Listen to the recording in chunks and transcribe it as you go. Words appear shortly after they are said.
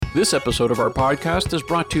This episode of our podcast is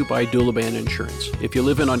brought to you by Doulaban Insurance. If you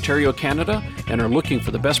live in Ontario, Canada, and are looking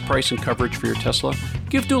for the best price and coverage for your Tesla,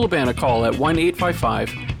 give Doulaban a call at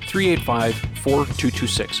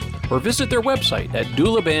 1-855-385-4226 or visit their website at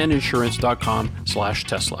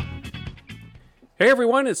doulabaninsurance.com/Tesla. Hey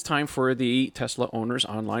everyone, it's time for the Tesla Owners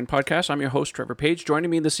Online Podcast. I'm your host, Trevor Page.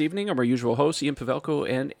 Joining me this evening are my usual hosts, Ian Pavelko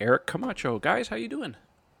and Eric Camacho. Guys, how you doing?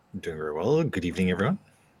 I'm doing very well. Good evening, everyone.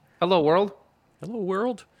 Hello, world. Hello,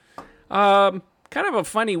 world. Kind of a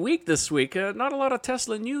funny week this week. Not a lot of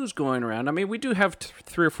Tesla news going around. I mean, we do have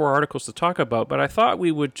 3 or 4 articles to talk about, but I thought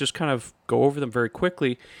we would just kind of go over them very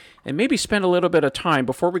quickly and maybe spend a little bit of time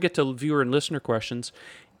before we get to viewer and listener questions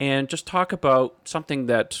and just talk about something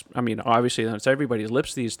that, I mean, obviously that's everybody's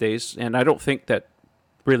lips these days, and I don't think that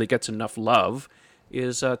really gets enough love,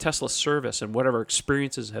 is Tesla service and whatever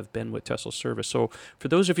experiences have been with Tesla service. So for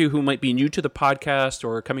those of you who might be new to the podcast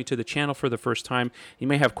or coming to the channel for the first time, you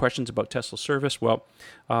may have questions about Tesla service. Well,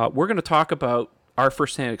 we're going to talk about our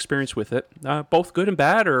firsthand experience with it, both good and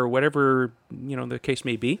bad or whatever the case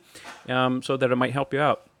may be, so that it might help you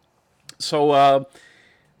out. So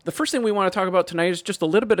the first thing we want to talk about tonight is just a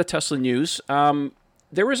little bit of Tesla news.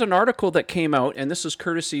 There was an article that came out, and this is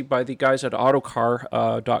courtesy by the guys at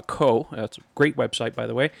autocar.co. That's a great website, by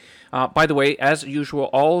the way. As usual,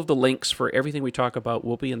 all of the links for everything we talk about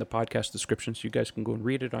will be in the podcast description, so you guys can go and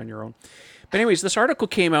read it on your own. But anyways, this article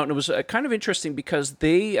came out, and it was kind of interesting because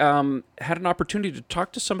they had an opportunity to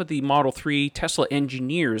talk to some of the Model 3 Tesla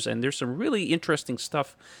engineers, and there's some really interesting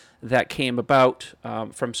stuff that came about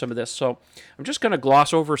from some of this. So I'm just going to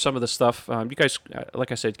gloss over some of the stuff. You guys,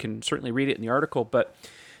 like I said, can certainly read it in the article, but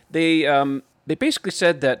they basically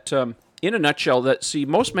said that, in a nutshell, that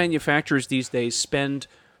most manufacturers these days spend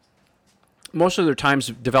most of their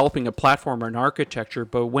times developing a platform or an architecture,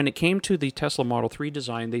 but when it came to the Tesla Model 3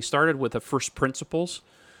 design, they started with a first principles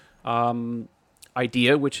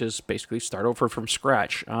idea, which is basically start over from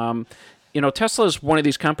scratch. Tesla is one of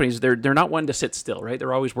these companies, they're not one to sit still, right?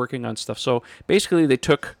 They're always working on stuff. So basically they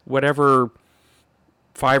took whatever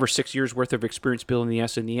 5 or 6 years worth of experience building the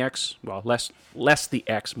S and the X, well, less the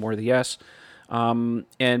X, more the S,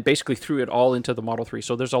 and basically threw it all into the Model 3.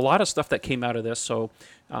 So there's a lot of stuff that came out of this. So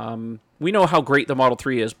we know how great the Model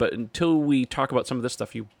 3 is, but until we talk about some of this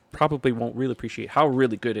stuff, you probably won't really appreciate how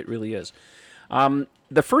really good it really is.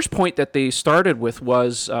 The first point that they started with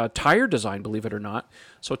was tire design, believe it or not.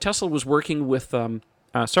 So Tesla was working with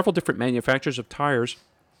several different manufacturers of tires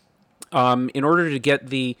in order to get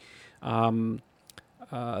the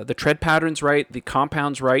tread patterns right, the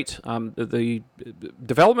compounds right. The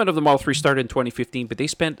development of the Model 3 started in 2015, but they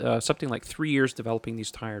spent something like 3 years developing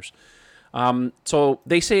these tires. So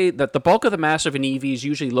they say that the bulk of the mass of an EV is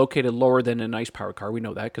usually located lower than an ICE-powered car. We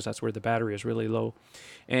know that because that's where the battery is really low.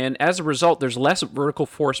 And as a result, there's less vertical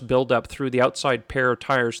force buildup through the outside pair of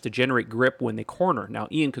tires to generate grip when they corner. Now,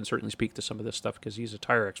 Ian can certainly speak to some of this stuff because he's a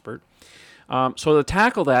tire expert. So to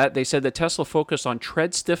tackle that, they said that Tesla focused on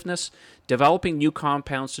tread stiffness, developing new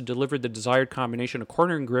compounds to deliver the desired combination of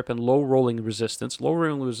cornering grip and low rolling resistance. Low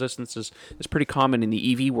rolling resistance is pretty common in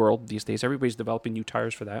the EV world these days. Everybody's developing new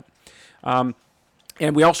tires for that. And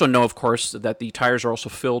we also know, of course, that the tires are also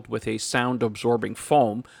filled with a sound-absorbing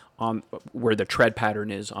foam on where the tread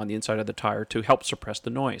pattern is on the inside of the tire to help suppress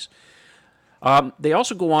the noise. They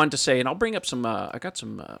also go on to say, and I'll bring up some. I got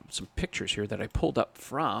some pictures here that I pulled up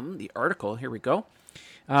from the article. Here we go.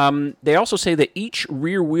 They also say that each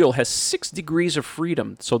rear wheel has 6 degrees of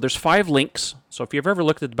freedom. So there's 5 links. So if you've ever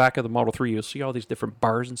looked at the back of the Model 3, you'll see all these different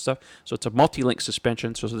bars and stuff. So it's a multi-link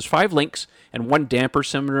suspension. So there's 5 links and 1 damper,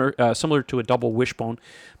 similar to a double wishbone.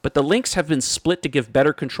 But the links have been split to give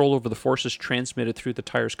better control over the forces transmitted through the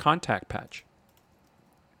tire's contact patch.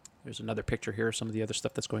 There's another picture here of some of the other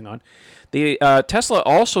stuff that's going on. The Tesla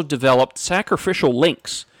also developed sacrificial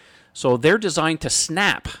links. So they're designed to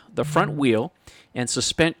snap the front wheel, and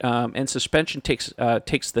suspension takes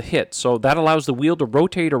the hit. So that allows the wheel to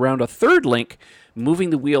rotate around a third link,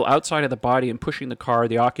 moving the wheel outside of the body and pushing the car,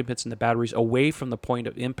 the occupants, and the batteries away from the point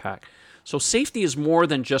of impact. So safety is more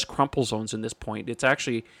than just crumple zones in this point. It's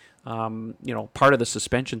actually part of the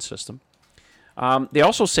suspension system. They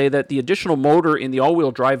also say that the additional motor in the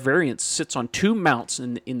all-wheel drive variant sits on 2 mounts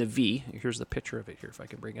in the V. Here's the picture of it here, if I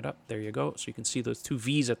can bring it up. There you go. So you can see those 2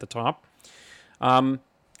 Vs at the top.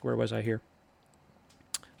 Where was I here?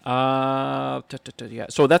 Yeah.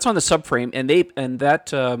 So that's on the subframe, and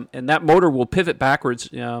that motor will pivot backwards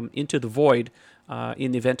into the void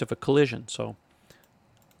in the event of a collision. So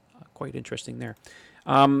quite interesting there.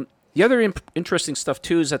 The other interesting stuff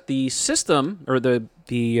too is that the system or the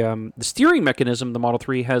steering mechanism of the Model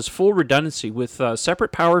 3 has full redundancy with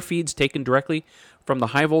separate power feeds taken directly from the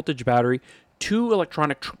high voltage battery, 2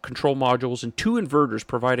 electronic control modules, and 2 inverters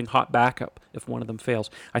providing hot backup if one of them fails.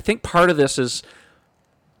 I think part of this is,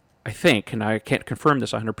 and I can't confirm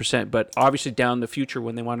this 100%, but obviously down the future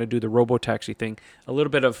when they want to do the robo-taxi thing, a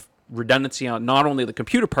little bit of redundancy on not only the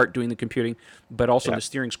computer part doing the computing, but also the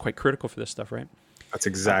steering is quite critical for this stuff, right? That's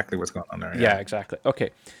exactly what's going on there. Yeah, exactly.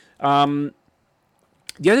 Okay.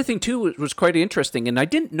 The other thing, too, was quite interesting, and I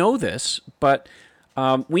didn't know this, but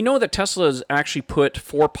we know that Tesla has actually put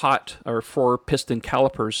 4-piston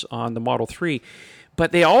calipers on the Model 3,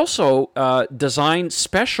 but they also designed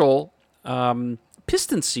special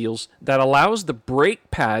piston seals that allows the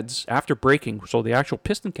brake pads after braking, so the actual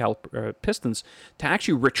pistons, to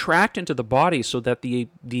actually retract into the body so that the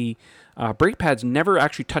brake pads never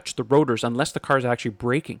actually touch the rotors unless the car is actually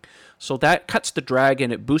braking. So that cuts the drag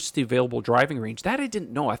and it boosts the available driving range. That I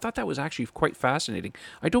didn't know. I thought that was actually quite fascinating.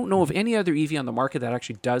 I don't know of any other EV on the market that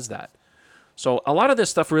actually does that. So a lot of this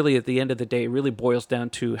stuff really, at the end of the day, really boils down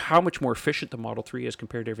to how much more efficient the Model 3 is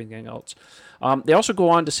compared to everything else. They also go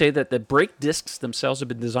on to say that the brake discs themselves have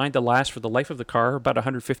been designed to last for the life of the car, about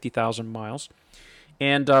 150,000 miles.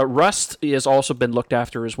 And rust has also been looked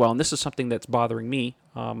after as well. And this is something that's bothering me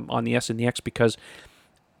on the S and the X, because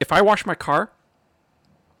if I wash my car,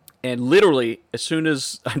 and literally as soon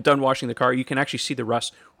as I'm done washing the car, you can actually see the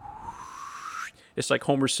rust. It's like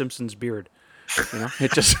Homer Simpson's beard.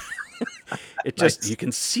 It just... Nice. You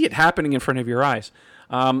can see it happening in front of your eyes.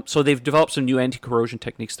 So they've developed some new anti-corrosion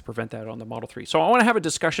techniques to prevent that on the Model 3. So I want to have a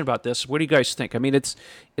discussion about this. What do you guys think? I mean,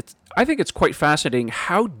 I think it's quite fascinating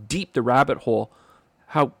how deep the rabbit hole,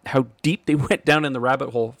 how deep they went down in the rabbit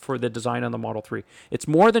hole for the design on the Model 3. It's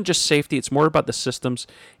more than just safety. It's more about the systems.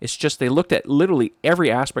 It's just they looked at literally every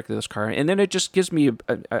aspect of this car, and then it just gives me,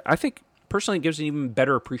 I think personally, it gives an even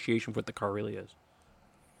better appreciation for what the car really is.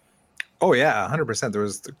 Oh yeah, 100%. There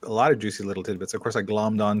was a lot of juicy little tidbits. Of course, I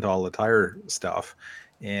glommed onto all the tire stuff,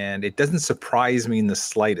 and it doesn't surprise me in the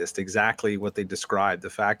slightest exactly what they described.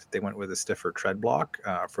 The fact that they went with a stiffer tread block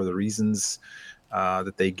for the reasons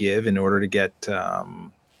that they give in order to get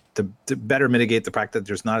to better mitigate the fact that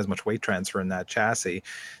there's not as much weight transfer in that chassis.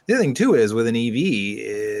 The other thing too is with an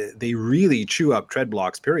EV, they really chew up tread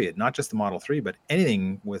blocks, period. Not just the Model 3, but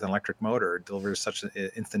anything with an electric motor delivers such an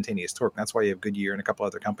instantaneous torque. That's why you have Goodyear and a couple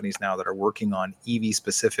other companies now that are working on EV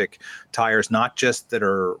specific tires, not just that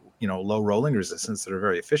are, low rolling resistance, that are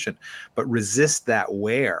very efficient, but resist that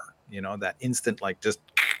wear, that instant, like just,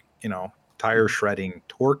 tire shredding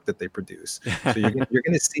torque that they produce. So you're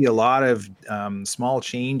going to see a lot of small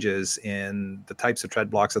changes in the types of tread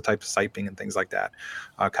blocks, the types of siping and things like that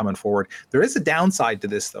coming forward. There is a downside to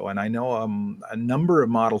this, though, and I know a number of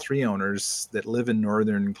Model 3 owners that live in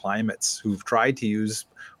northern climates who've tried to use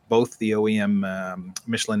both the OEM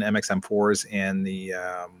Michelin MXM4s and the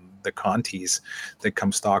Contis that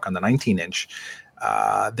come stock on the 19-inch.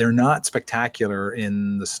 They're not spectacular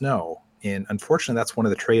in the snow. And unfortunately, that's one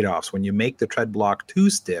of the trade-offs. When you make the tread block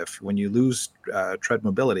too stiff, when you lose tread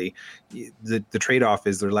mobility, the trade-off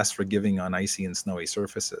is they're less forgiving on icy and snowy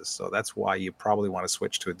surfaces. So that's why you probably want to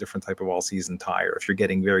switch to a different type of all-season tire if you're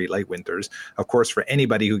getting very light winters. Of course, for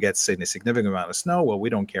anybody who gets a significant amount of snow, well,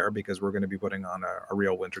 we don't care because we're going to be putting on a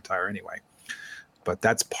real winter tire anyway. But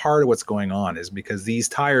that's part of what's going on, is because these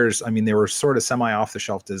tires, I mean, they were sort of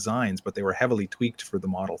semi-off-the-shelf designs, but they were heavily tweaked for the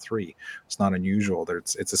Model 3. It's not unusual.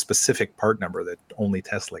 It's a specific part number that only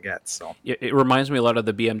Tesla gets. So it reminds me a lot of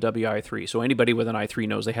the BMW i3. So anybody with an i3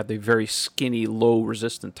 knows they have the very skinny,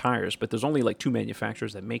 low-resistant tires, but there's only like 2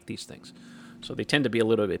 manufacturers that make these things. So they tend to be a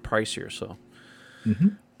little bit pricier. So. Mm-hmm.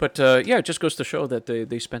 But it just goes to show that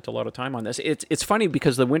they spent a lot of time on this. It's funny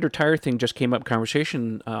because the winter tire thing just came up in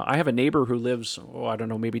conversation. I have a neighbor who lives, I don't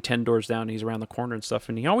know, maybe 10 doors down. He's around the corner and stuff,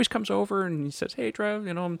 and he always comes over and he says, "Hey, Trev,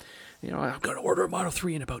 I'm going to order a Model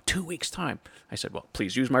 3 in about 2 weeks' time." I said, "Well,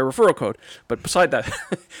 please use my referral code." But beside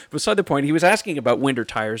the point, he was asking about winter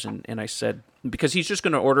tires, and I said, because he's just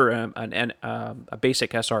going to order a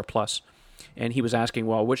basic SR Plus, and he was asking,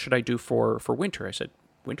 "Well, what should I do for winter?" I said,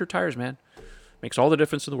 "Winter tires, man. Makes all the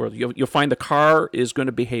difference in the world. You'll find the car is going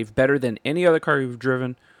to behave better than any other car you've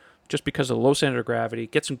driven just because of the low center of gravity.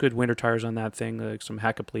 Get some good winter tires on that thing, like some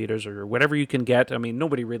Hakkapelitas or whatever you can get. I mean,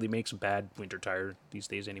 nobody really makes a bad winter tire these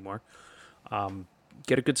days anymore.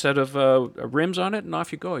 Get a good set of rims on it, and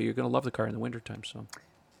off you go. You're going to love the car in the wintertime. So,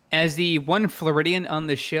 as the one Floridian on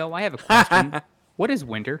the show, I have a question. What is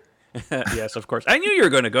winter? Yes, of course. I knew you were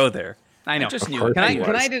going to go there. I know. I just knew it.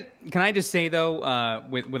 Can I just say, though,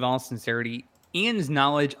 with all sincerity, Ian's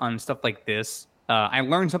knowledge on stuff like this, I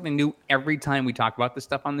learn something new every time we talk about this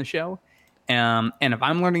stuff on the show. And if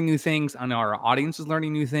I'm learning new things, I know our audience is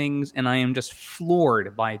learning new things, and I am just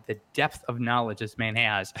floored by the depth of knowledge this man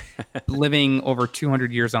has, living over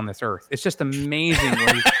 200 years on this earth. It's just amazing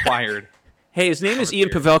what he's acquired. Hey, his name is Ian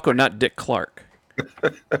Pavelko, not Dick Clark.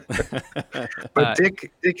 But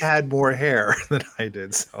Dick had more hair than I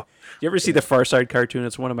did. So, you ever see the Far Side cartoon?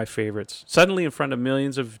 It's one of my favorites. Suddenly, in front of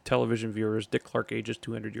millions of television viewers, Dick Clark ages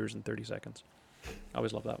 200 years and 30 seconds. I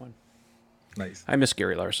always love that one. nice. I miss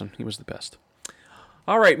Gary Larson. He was the best.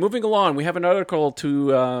 All right, moving along. We have an article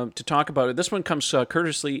to talk about. This one comes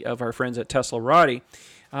courtesy of our friends at Tesla Roddy.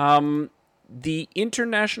 The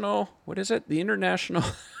international, what is it? The international,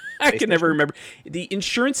 I can never remember. The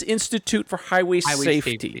Insurance Institute for Highway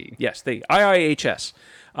Safety. Yes, the IIHS.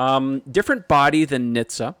 Different body than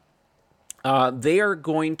NHTSA. They are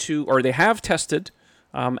going to, or they have tested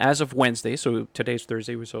as of Wednesday, so today's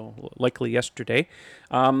Thursday, so likely yesterday.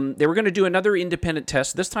 They were going to do another independent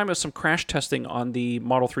test, this time of some crash testing on the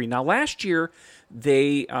Model 3. Now, last year,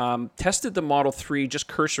 they tested the Model 3 just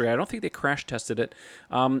cursory. I don't think they crash tested it.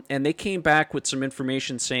 And they came back with some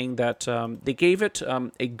information saying that they gave it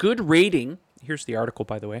a good rating. Here's the article,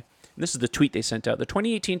 by the way. And this is the tweet they sent out. The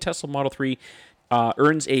 2018 Tesla Model 3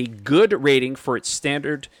 earns a good rating for its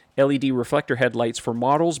standard LED reflector headlights for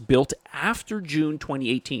models built after June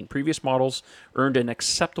 2018. Previous models earned an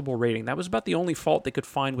acceptable rating. That was about the only fault they could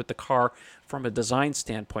find with the car from a design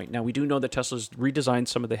standpoint. Now, we do know that Tesla's redesigned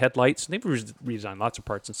some of the headlights. They've redesigned lots of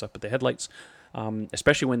parts and stuff, but the headlights,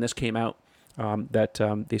 especially when this came out,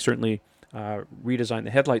 they certainly redesigned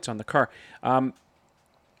the headlights on the car.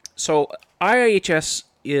 So IIHS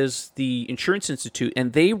is the Insurance Institute,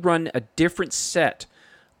 and they run a different set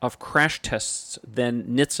of crash tests than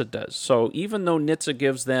NHTSA does. So even though NHTSA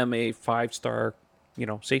gives them a 5-star,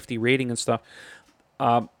 safety rating and stuff,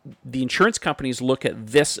 the insurance companies look at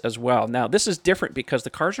this as well. Now, this is different because the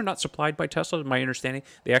cars are not supplied by Tesla, in my understanding.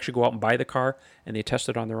 They actually go out and buy the car, and they test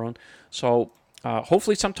it on their own. So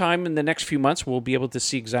hopefully sometime in the next few months, we'll be able to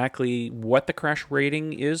see exactly what the crash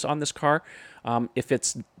rating is on this car. If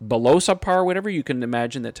it's below subpar or whatever, you can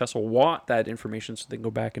imagine that Tesla will want that information so they can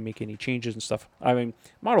go back and make any changes and stuff. I mean,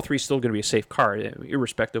 Model 3 is still going to be a safe car,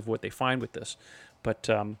 irrespective of what they find with this. But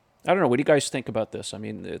I don't know. What do you guys think about this? I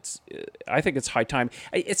mean, I think it's high time.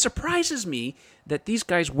 It surprises me that these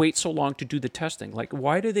guys wait so long to do the testing. Like,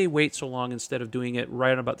 why do they wait so long instead of doing it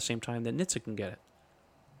right about the same time that NHTSA can get it?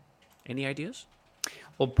 Any ideas?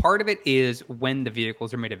 Well, part of it is when the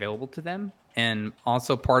vehicles are made available to them. And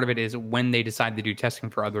also part of it is when they decide to do testing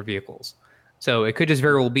for other vehicles. So it could just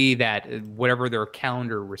very well be that whatever their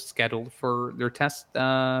calendar was scheduled for their test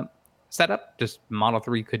setup, just Model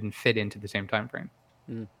 3 couldn't fit into the same time frame.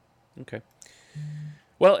 Okay.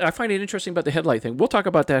 Well, I find it interesting about the headlight thing. We'll talk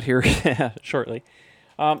about that here shortly.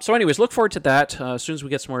 So anyways, look forward to that. As soon as we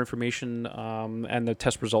get some more information and the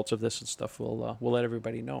test results of this and stuff, we'll let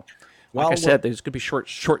everybody know. Like I said, there's going to be short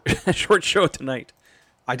show tonight.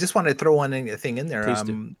 I just want to throw one thing in there. Please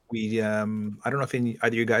do. I don't know if either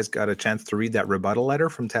of you guys got a chance to read that rebuttal letter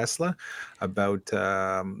from Tesla about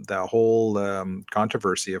the whole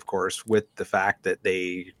controversy, of course, with the fact that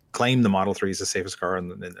they claim the Model 3 is the safest car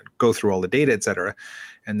and go through all the data, et cetera.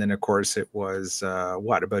 And then, of course, it was,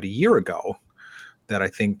 about a year ago that I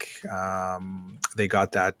think they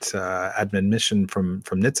got that admission from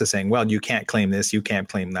NHTSA saying, well, you can't claim this, you can't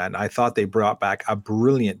claim that. And I thought they brought back a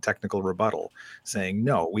brilliant technical rebuttal saying,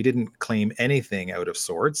 no, we didn't claim anything out of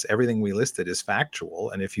sorts. Everything we listed is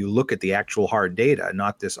factual. And if you look at the actual hard data,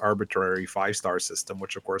 not this arbitrary 5-star system,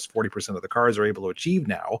 which of course 40% of the cars are able to achieve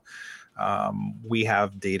now, we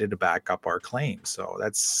have data to back up our claims. So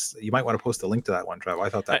you might want to post a link to that one, Trev. I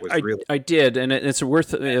thought that was really... I did, and it's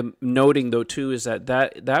worth noting, though, too, is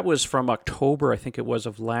that was from October, I think it was,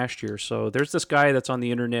 of last year. So there's this guy that's on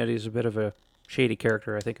the internet. He's a bit of a shady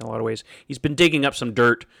character, I think, in a lot of ways. He's been digging up some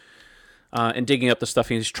dirt and digging up the stuff.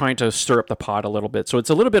 He's trying to stir up the pot a little bit. So it's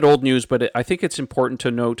a little bit old news, but I think it's important to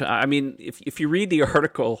note. I mean, if you read the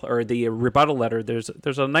article or the rebuttal letter, there's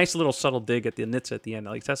a nice little subtle dig at the NHTSA at the end.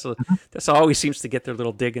 Like Tesla always seems to get their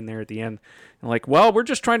little dig in there at the end. And like, well, we're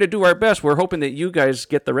just trying to do our best. We're hoping that you guys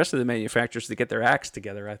get the rest of the manufacturers to get their acts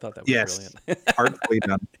together. I thought that was brilliant. Artfully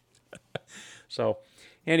done. So,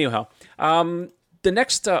 anyhow, the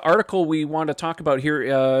next article we want to talk about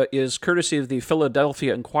here is courtesy of the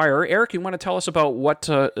Philadelphia Inquirer. Eric, you want to tell us about what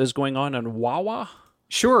is going on Wawa?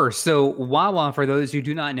 Sure. So Wawa, for those who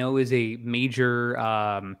do not know, is a major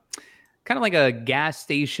kind of like a gas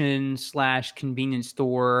station / convenience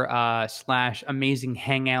store / amazing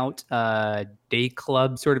hangout day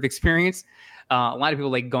club sort of experience. A lot of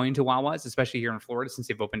people like going to Wawas, especially here in Florida since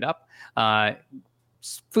they've opened up.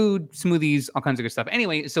 food, smoothies, all kinds of good stuff.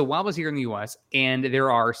 Anyway, so Wawa's here in the U.S., and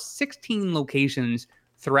there are 16 locations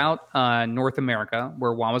throughout North America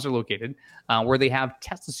where Wawas are located, where they have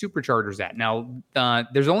Tesla superchargers at. Now,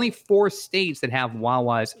 there's only 4 states that have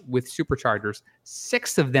Wawas with superchargers.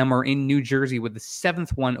 6 of them are in New Jersey, with the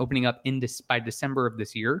 7th one opening up by December of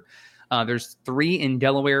this year. There's 3 in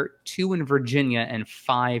Delaware, 2 in Virginia, and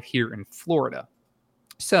 5 here in Florida.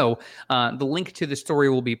 So the link to the story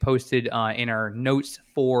will be posted in our notes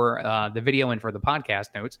for the video and for the podcast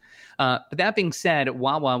notes. But that being said,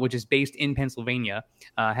 Wawa, which is based in Pennsylvania,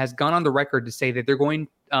 has gone on the record to say that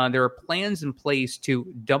there are plans in place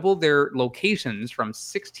to double their locations from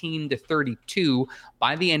 16 to 32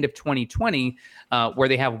 by the end of 2020, where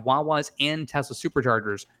they have Wawas and Tesla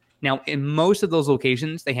superchargers. Now, in most of those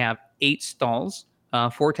locations, they have 8 stalls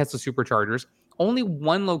for Tesla superchargers. Only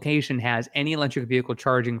 1 location has any electric vehicle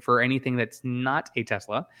charging for anything that's not a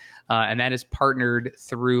Tesla, and that is partnered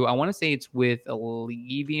through, I want to say it's with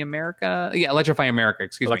Electrify America,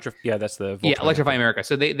 excuse me. Yeah, that's the Volkswagen. Yeah, Electrify America.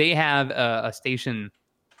 So they have a station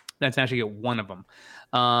that's actually at one of them,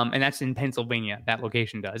 and that's in Pennsylvania, that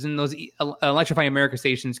location does. And those Electrify America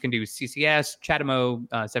stations can do CCS, CHAdeMO,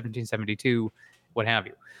 1772, what have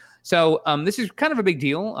you. So this is kind of a big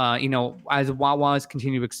deal, as Wawas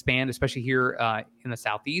continue to expand, especially here in the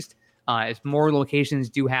Southeast. As more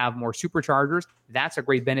locations do have more superchargers, that's a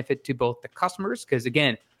great benefit to both the customers, because,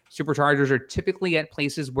 again, superchargers are typically at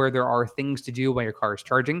places where there are things to do while your car is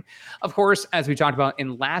charging. Of course, as we talked about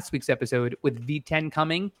in last week's episode, with V10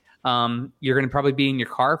 coming, you're going to probably be in your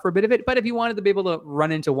car for a bit of it. But if you wanted to be able to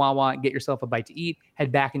run into Wawa, get yourself a bite to eat,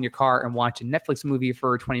 head back in your car and watch a Netflix movie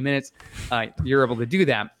for 20 minutes, you're able to do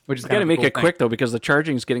that, which is kind of a cool thing. Quick, though, because the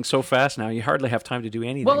charging is getting so fast now, you hardly have time to do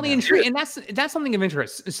anything. Well, and that's something of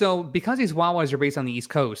interest. So because these Wawas are based on the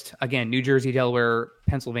East Coast, again, New Jersey, Delaware,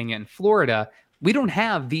 Pennsylvania, and Florida, we don't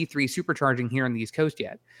have V3 supercharging here on the East Coast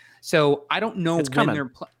yet. So I don't know when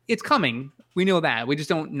it's coming. We know that. We just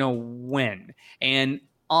don't know when. And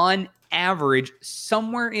on average,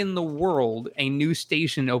 somewhere in the world, a new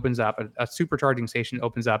station opens up, a supercharging station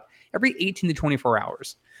opens up every 18 to 24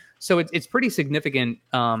 hours. So it's pretty significant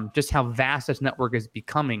just how vast this network is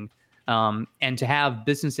becoming. And to have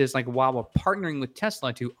businesses like Wawa partnering with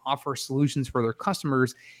Tesla to offer solutions for their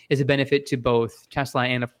customers is a benefit to both Tesla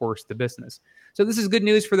and, of course, the business. So this is good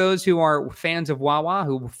news for those who are fans of Wawa,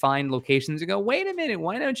 who find locations and go, wait a minute,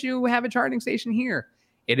 why don't you have a charging station here?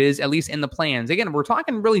 It is at least in the plans. Again, we're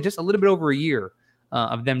talking really just a little bit over a year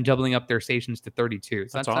of them doubling up their stations to 32.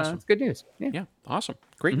 So that's awesome. That's good news. Yeah, awesome.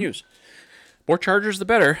 Great news. More chargers, the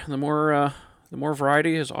better. The more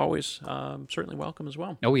variety is always certainly welcome as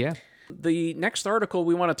well. Oh, yeah. The next article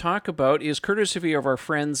we want to talk about is courtesy of our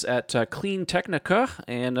friends at Clean Technica,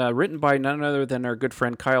 and written by none other than our good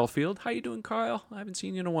friend Kyle Field. How you doing, Kyle? I haven't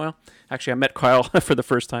seen you in a while. Actually, I met Kyle for the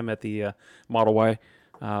first time at the Model Y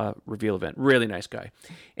reveal event. Really nice guy.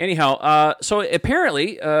 Anyhow, so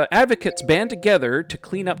apparently advocates band together to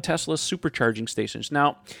clean up Tesla's supercharging stations.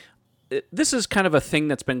 Now, this is kind of a thing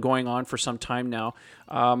that's been going on for some time now.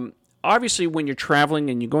 Obviously, when you're traveling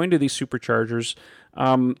and you're going to these superchargers,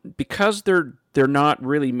 because they're not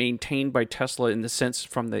really maintained by Tesla in the sense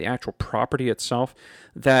from the actual property itself,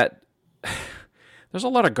 that there's a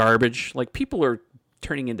lot of garbage. Like, people are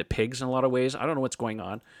turning into pigs in a lot of ways. I don't know what's going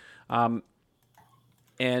on.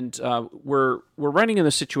 And we're running in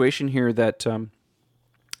the situation here that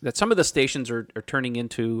that some of the stations are turning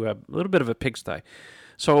into a little bit of a pigsty.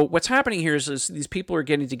 So what's happening here is these people are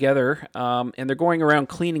getting together and they're going around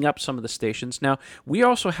cleaning up some of the stations. Now, we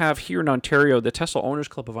also have here in Ontario, the Tesla Owners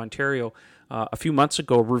Club of Ontario, a few months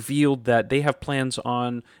ago revealed that they have plans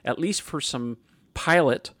on, at least for some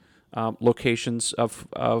pilot locations, of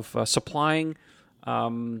supplying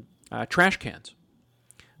trash cans.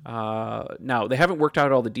 Now, they haven't worked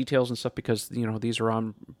out all the details and stuff because, these are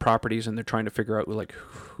on properties and they're trying to figure out, like,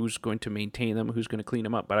 who's going to maintain them, who's going to clean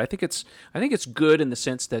them up. But I think it's good in the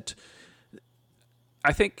sense that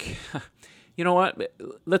I think, you know what,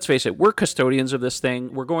 let's face it, we're custodians of this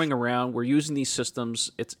thing. We're going around, we're using these systems.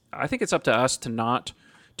 I think it's up to us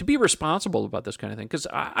to be responsible about this kind of thing, because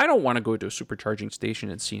I don't want to go to a supercharging station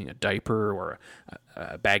and seeing a diaper or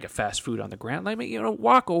a bag of fast food on the ground. I mean,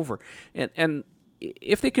 walk over and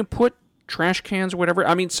if they can put trash cans or whatever.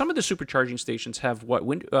 I mean, some of the supercharging stations have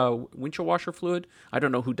windshield washer fluid. I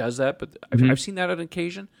don't know who does that, but I've seen that on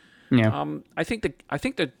occasion. Yeah. I think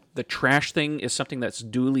the trash thing is something that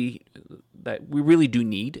we really do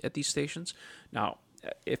need at these stations. Now,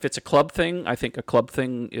 if it's a club thing, I think a club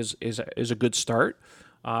thing is a good start.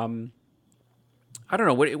 I don't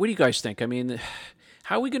know. What do you guys think? I mean,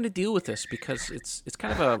 How are we going to deal with this? Because it's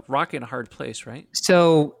kind of a rock in a hard place, right?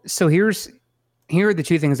 So here are the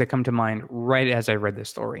two things that come to mind right as I read this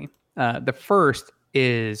story. The first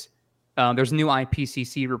is there's a new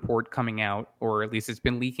IPCC report coming out, or at least it's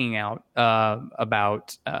been leaking out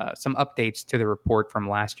about some updates to the report from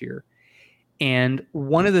last year. And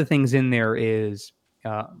one of the things in there is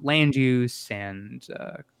land use and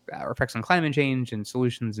our effects on climate change and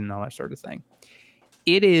solutions and all that sort of thing.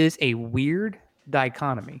 It is a weird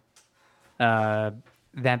dichotomy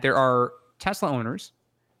that there are Tesla owners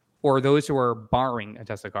or those who are borrowing a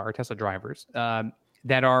Tesla car, Tesla drivers,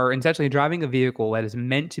 that are essentially driving a vehicle that is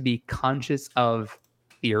meant to be conscious of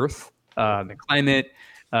the earth, the climate,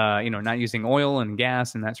 not using oil and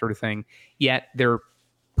gas and that sort of thing, yet they're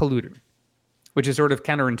polluting, which is sort of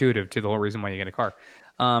counterintuitive to the whole reason why you get a car.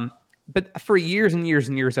 But for years and years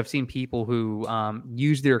and years, I've seen people who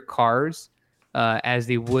use their cars as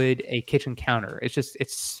they would a kitchen counter.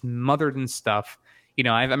 It's smothered in stuff.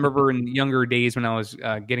 I remember in younger days when I was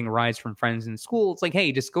getting rides from friends in school, it's like,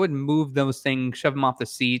 hey, just go ahead and move those things, shove them off the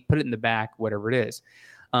seat, put it in the back, whatever it is.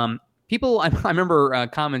 I remember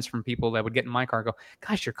comments from people that would get in my car and go,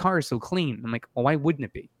 gosh, your car is so clean. I'm like, well, why wouldn't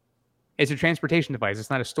it be? It's a transportation device. It's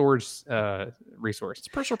not a storage resource. It's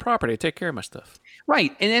personal property. I take care of my stuff.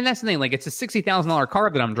 Right. And that's the thing. Like, it's a $60,000 car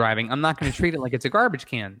that I'm driving. I'm not going to treat it like it's a garbage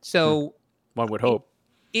can. So one would hope.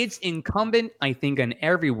 It's incumbent, I think, on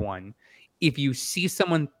everyone. If you see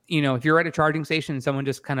someone, if you're at a charging station and someone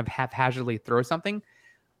just kind of haphazardly throws something,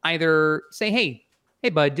 either say, hey,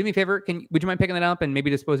 bud, do me a favor. Would you mind picking that up and maybe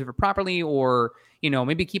dispose of it properly? Or,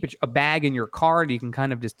 maybe keep a bag in your car that you can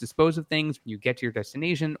kind of just dispose of things when you get to your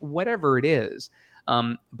destination, whatever it is.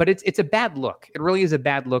 But it's a bad look. It really is a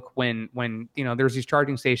bad look when there's these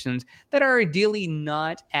charging stations that are ideally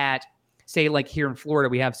not at, say, like here in Florida,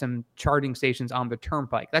 we have some charging stations on the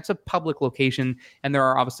turnpike. That's a public location, and there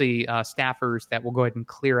are obviously staffers that will go ahead and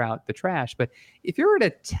clear out the trash. But if you're at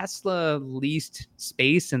a Tesla leased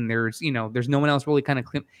space and there's no one else really kind of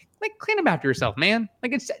clean up after yourself, man.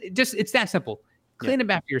 Like it's that simple. Clean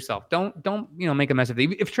up after yourself. Don't make a mess of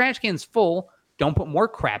it. If trash can's full, don't put more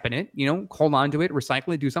crap in it. Hold on to it,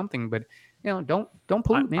 recycle it, do something. But don't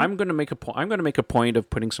pollute, man. I'm going to make a point. I'm going to make a point of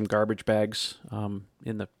putting some garbage bags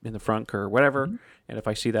in the front or whatever. Mm-hmm. And if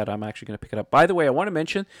I see that, I'm actually going to pick it up. By the way, I want to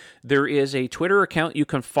mention there is a Twitter account you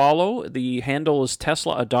can follow. The handle is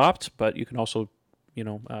Tesla Adopt, but you can also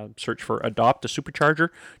search for Adopt a Supercharger.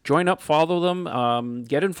 Join up, follow them,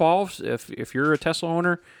 get involved. If you're a Tesla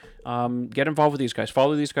owner, get involved with these guys.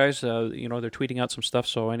 Follow these guys. They're tweeting out some stuff.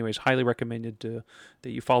 So, anyways, highly recommended that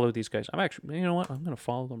you follow these guys. I'm actually, I'm going to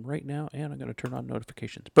follow them right now, and I'm going to turn on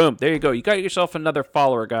notifications. Boom, there you go. You got yourself another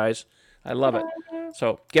follower, guys. I love it.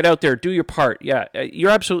 So get out there, do your part. Yeah,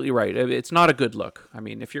 you're absolutely right. It's not a good look. I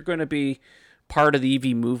mean, if you're going to be part of the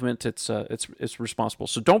EV movement, it's responsible.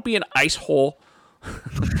 So don't be an ice hole.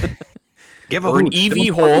 Give or an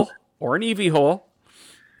EV hole,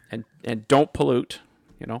 and don't pollute.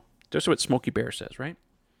 Just what Smokey Bear says, right?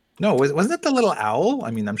 No, wasn't it the little owl?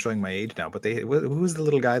 I mean, I'm showing my age now, but who was the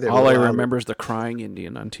little guy there? All I remember is the crying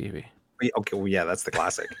Indian on TV. Okay, well, yeah, that's the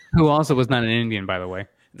classic. Who also was not an Indian, by the way.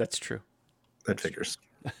 That's true. That figures.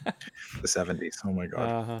 The 70s. Oh my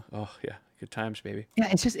God. Oh yeah, good times, baby. Yeah,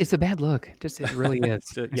 it's a bad look. It really is.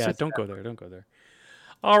 Don't go there. Don't go there.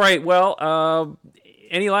 All right. Well,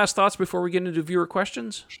 any last thoughts before we get into viewer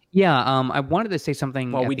questions? Yeah. I wanted to say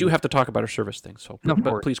something. Well, we do have to talk about our service thing, so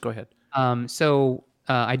but please go ahead. So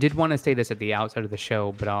I did want to say this at the outset of the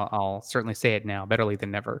show, but I'll certainly say it now. Better late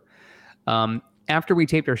than never. After we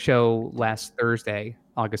taped our show last Thursday,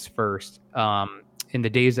 August 1st, in the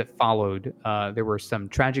days that followed, there were some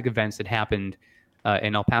tragic events that happened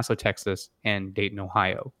in El Paso, Texas, and Dayton,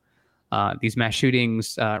 Ohio. These mass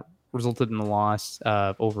shootings resulted in the loss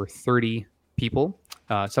of over 30 people,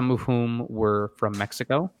 some of whom were from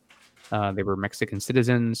Mexico. They were Mexican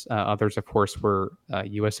citizens. Others, of course, were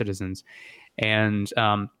U.S. citizens. And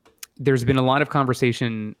there's been a lot of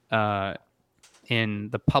conversation in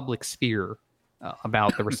the public sphere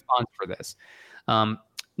about the response for this.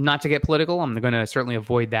 Not to get political, I'm going to certainly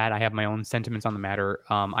avoid that. I have my own sentiments on the matter.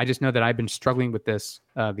 I just know that I've been struggling with this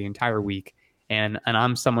the entire week. And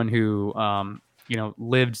I'm someone who,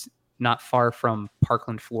 lived not far from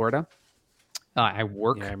Parkland, Florida. I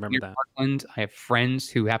work near Parkland. I have friends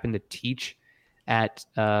who happen to teach at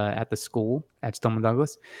the school at Stoneman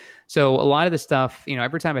Douglas. So a lot of the stuff,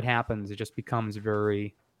 every time it happens, it just becomes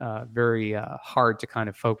very, very hard to kind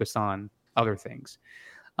of focus on other things.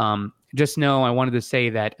 Just know I wanted to say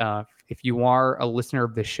that if you are a listener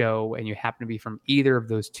of the show and you happen to be from either of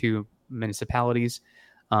those two municipalities,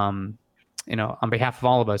 on behalf of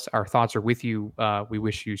all of us, our thoughts are with you. We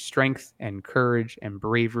wish you strength and courage and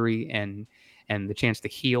bravery and the chance to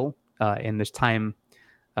heal in this time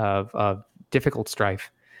of difficult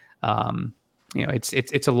strife.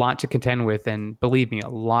 It's a lot to contend with, and believe me, a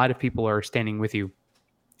lot of people are standing with you,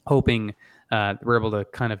 hoping we're able to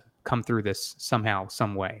kind of come through this somehow,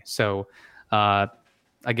 some way. So,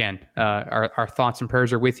 again, our thoughts and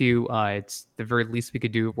prayers are with you. It's the very least we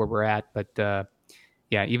could do where we're at, but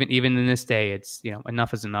yeah, even in this day, it's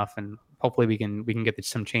enough is enough, and hopefully we can get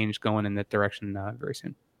some change going in that direction very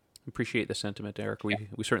soon. Appreciate the sentiment, Eric. We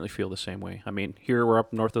certainly feel the same way. I mean, here we're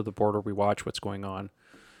up north of the border. We watch what's going on.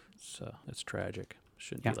 It's tragic.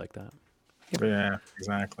 Shouldn't be like that. Yeah,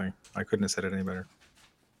 exactly. I couldn't have said it any better.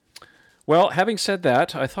 Well, having said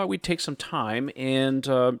that, I thought we'd take some time and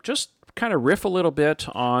just kind of riff a little bit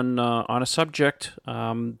on a subject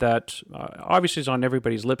that obviously is on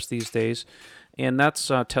everybody's lips these days, and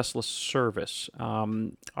that's Tesla service.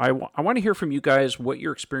 I want to hear from you guys what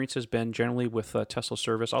your experience has been generally with Tesla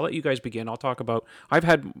service. I'll let you guys begin. I'll talk about, I've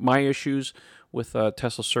had my issues with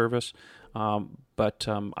Tesla service, but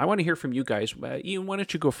I want to hear from you guys. Ian, why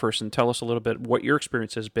don't you go first and tell us a little bit what your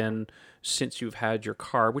experience has been since you've had your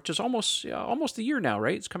car, which is almost a year now,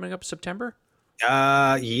 right? It's coming up September?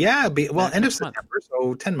 End of September,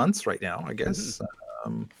 so 10 months right now, I guess.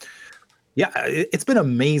 Mm-hmm. It's been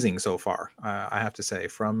amazing so far, I have to say.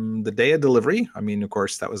 From the day of delivery, I mean, of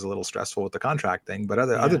course, that was a little stressful with the contract thing, but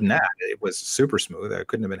other than that, it was super smooth. I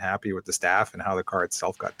couldn't have been happier with the staff and how the car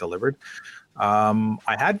itself got delivered.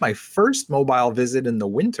 I had my first mobile visit in the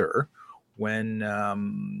winter when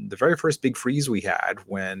the very first big freeze we had,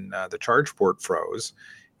 when the charge port froze.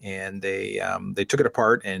 And they took it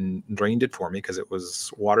apart and drained it for me because it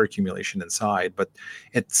was water accumulation inside. But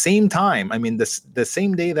at the same time, I mean, the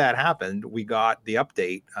same day that happened, we got the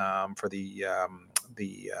update for the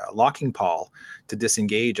locking pawl to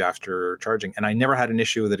disengage after charging, and I never had an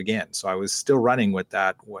issue with it again. So I was still running with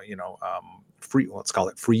that, let's call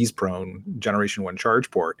it freeze-prone Generation 1 charge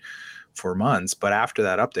port for months. But after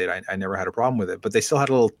that update, I never had a problem with it. But they still had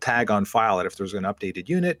a little tag on file that if there was an updated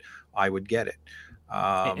unit, I would get it.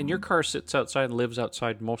 And your car sits outside and lives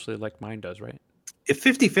outside mostly like mine does, right? It's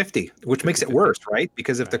 50-50, which makes it worse, right?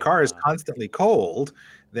 Because if the car is constantly cold,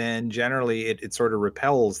 then generally it sort of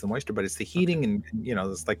repels the moisture. But it's the heating and,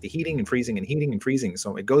 it's like the heating and freezing.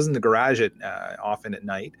 So it goes in the garage often at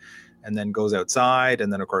night and then goes outside.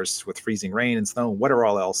 And then, of course, with freezing rain and snow, whatever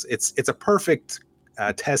all else, it's a perfect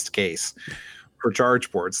test case for charge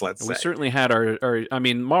ports, let's say. We certainly had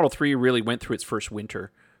Model 3 really went through its first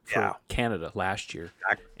winter for Canada last year,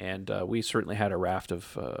 and we certainly had a raft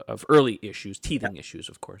of early issues, teething issues,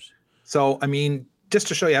 of course. So, I mean, just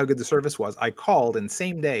to show you how good the service was, I called, and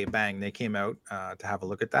same day, bang, they came out to have a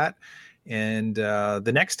look at that. And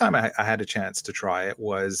the next time I had a chance to try it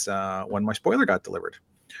was when my spoiler got delivered.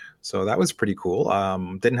 So that was pretty cool.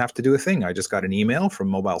 Didn't have to do a thing. I just got an email from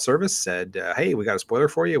mobile service, said, hey, we got a spoiler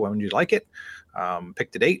for you. When would you like it?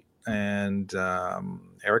 Picked a date. And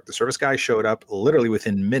Eric, the service guy, showed up literally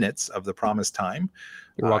within minutes of the promised time.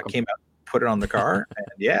 Came out, put it on the car,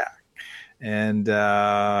 and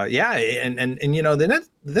the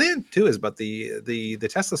thing too is, but the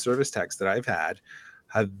Tesla service techs that I've had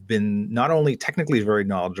have been not only technically very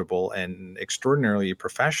knowledgeable and extraordinarily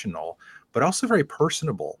professional, but also very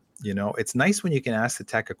personable. It's nice when you can ask the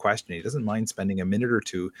tech a question. He doesn't mind spending a minute or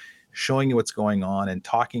two showing you what's going on and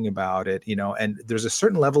talking about it, and there's a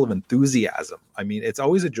certain level of enthusiasm. I mean, it's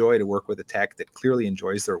always a joy to work with a tech that clearly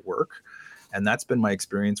enjoys their work. And that's been my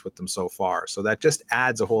experience with them so far. So that just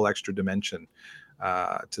adds a whole extra dimension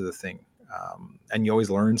to the thing. And you always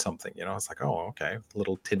learn something, it's like, oh, okay,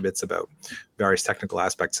 little tidbits about various technical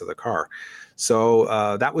aspects of the car.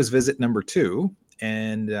 So that was visit number 2.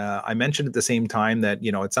 And I mentioned at the same time that,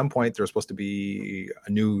 at some point there was supposed to be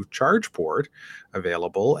a new charge port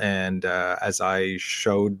available. And as I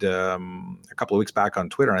showed a couple of weeks back on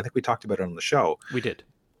Twitter, and I think we talked about it on the show. We did.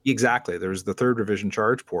 Exactly. There's the 3rd revision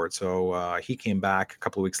charge port. So he came back a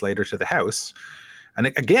couple of weeks later to the house. And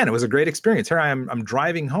again, it was a great experience. Here I am, I'm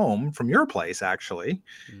driving home from your place, actually,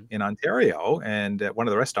 in Ontario. And at one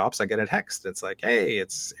of the rest stops, I get a text. It's like, hey,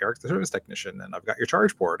 it's Eric, the service technician, and I've got your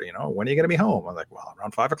charge port. When are you going to be home? I'm like, well,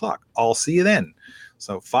 around 5 o'clock. I'll see you then.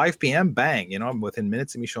 So 5 p.m., bang, I'm within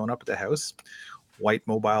minutes of me showing up at the house. White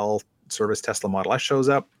mobile service Tesla Model S shows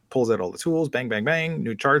up, pulls out all the tools, bang, bang, bang,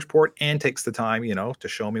 new charge port, and takes the time, to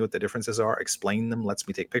show me what the differences are, explain them, lets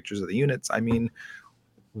me take pictures of the units. I mean,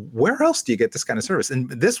 where else do you get this kind of service? And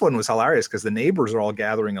this one was hilarious because the neighbors are all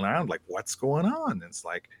gathering around like, what's going on? And it's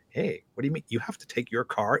like, hey, what do you mean? You have to take your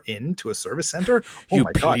car into a service center? Oh, you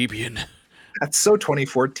my plebeian. God. That's so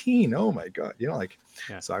 2014. Oh my god, like.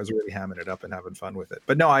 Yeah. So I was really hamming it up and having fun with it.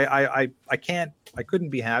 But no, I couldn't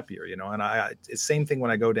be happier, And it's same thing when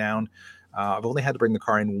I go down. I've only had to bring the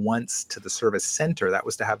car in once to the service center. That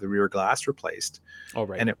was to have the rear glass replaced. Oh,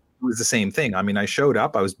 right. And it was the same thing. I mean, I showed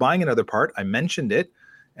up, I was buying another part, I mentioned it,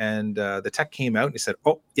 and the tech came out and he said,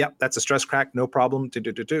 "Oh, yeah, that's a stress crack, no problem."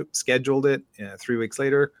 Scheduled it. 3 weeks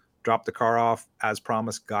later, dropped the car off as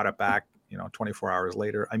promised, got it back. 24 hours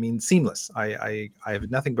later. I mean, seamless. I have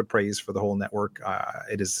nothing but praise for the whole network.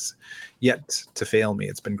 It is yet to fail me.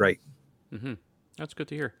 It's been great. Mm-hmm. That's good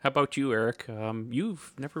to hear. How about you, Eric?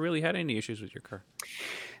 You've never really had any issues with your car.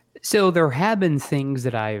 So there have been things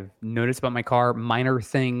that I've noticed about my car, minor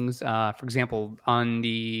things. For example, on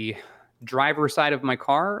the driver side of my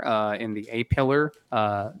car, in the A-pillar,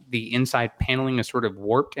 the inside paneling is sort of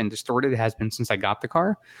warped and distorted. It has been since I got the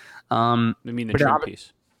car. I mean, the trim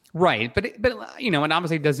piece. Right, but it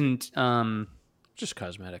obviously doesn't. Just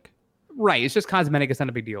cosmetic. Right, it's just cosmetic. It's not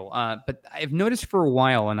a big deal. But I've noticed for a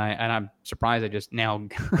while, and I'm surprised I just now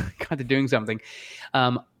got to doing something.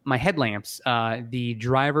 My headlamps, the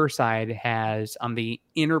driver side has on the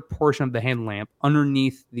inner portion of the headlamp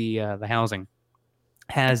underneath the housing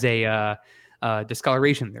has a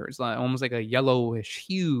discoloration. There's almost like a yellowish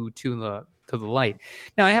hue to the light.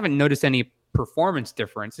 Now I haven't noticed any performance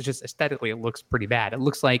difference. It's just aesthetically it looks pretty bad. It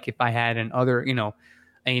looks like if I had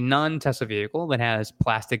a non-Tesla vehicle that has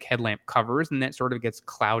plastic headlamp covers and that sort of gets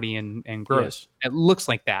cloudy and gross. Yes. It looks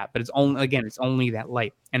like that, but it's only that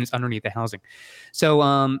light and it's underneath the housing. So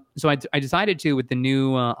I decided to, with the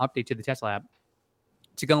new update to the Tesla app,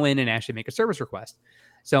 to go in and actually make a service request.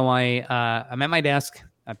 So I'm at my desk.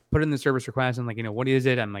 I put in the service request. I'm like, what is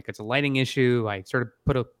it? I'm like, it's a lighting issue. I sort of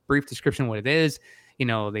put a brief description of what it is.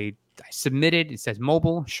 I submitted, it says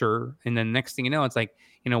mobile, sure. And then next thing you know, it's like,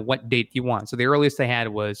 what date do you want? So the earliest I had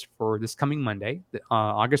was for this coming Monday,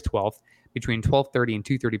 August 12th, between 12:30 and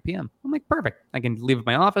 2:30 p.m. I'm like, perfect. I can leave at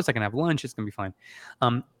my office. I can have lunch. It's going to be fine.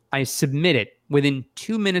 I submit it. Within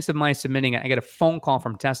 2 minutes of my submitting, I get a phone call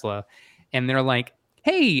from Tesla, and they're like,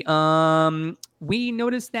 hey, we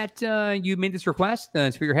noticed that you made this request.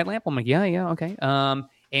 It's for your headlamp. I'm like, yeah, okay.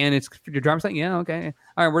 And it's for your driver's license. Yeah, okay.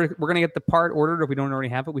 All right, we're gonna get the part ordered. If we don't already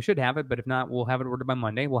have it, we should have it. But if not, we'll have it ordered by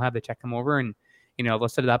Monday. We'll have the tech come over and they'll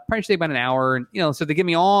set it up. Probably take about an hour. And so they give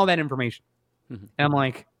me all that information. Mm-hmm. And I'm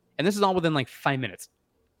like, and this is all within like 5 minutes.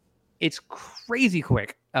 It's crazy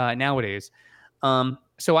quick nowadays.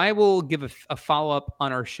 So I will give a follow up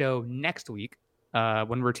on our show next week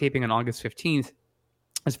when we're taping on August 15th.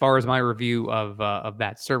 As far as my review of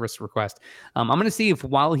that service request, I'm going to see if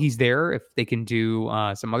while he's there, if they can do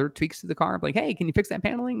some other tweaks to the car. Like, hey, can you fix that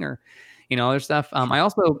paneling or, other stuff?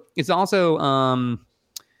 It's also trying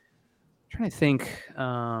to think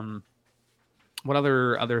what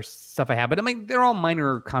other stuff I have. But I mean, they're all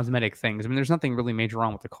minor cosmetic things. I mean, there's nothing really major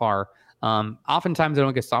wrong with the car. Oftentimes I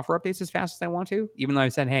don't get software updates as fast as I want to, even though I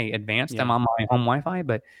said, hey, advanced, I'm on my home Wi-Fi,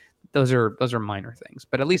 but those are minor things.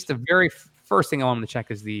 But at least the very first thing I want them to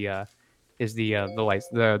check is the lights,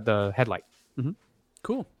 the headlight. Mm-hmm.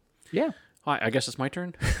 Cool. Yeah. I guess it's my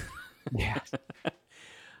turn. Yeah.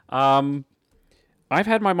 I've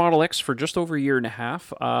had my Model X for just over a year and a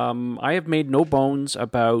half. I have made no bones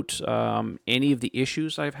about any of the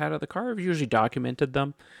issues I've had with the car. I've usually documented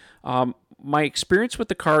them. My experience with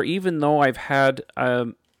the car, even though I've had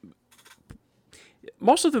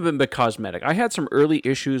most of them have been cosmetic. I had some early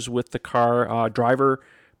issues with the car.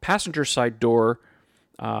 Passenger side door,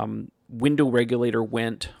 window regulator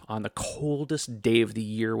went on the coldest day of the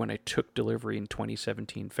year when I took delivery in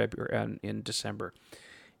 2017, February, in December.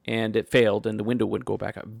 And it failed, and the window wouldn't go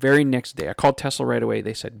back up. Very next day, I called Tesla right away.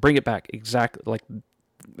 They said, bring it back exactly like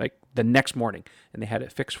the next morning. And they had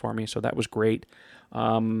it fixed for me, so that was great.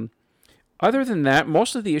 Other than that,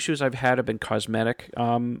 most of the issues I've had have been cosmetic.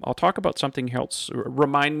 I'll talk about something else.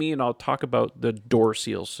 Remind me, and I'll talk about the door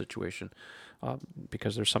seals situation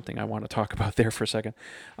because there's something I want to talk about there for a second.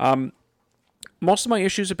 Most of my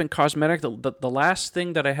issues have been cosmetic. The last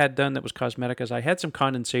thing that I had done that was cosmetic is I had some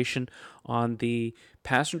condensation on the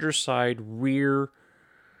passenger side rear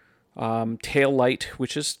tail light,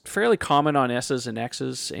 which is fairly common on S's and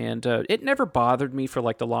X's, and it never bothered me for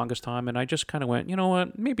like the longest time, and I just kind of went, you know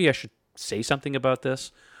what, maybe I should say something about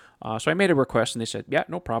this. So I made a request, and they said, yeah,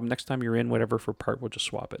 no problem. Next time you're in, whatever, for part, we'll just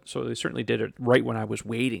swap it. So they certainly did it right when I was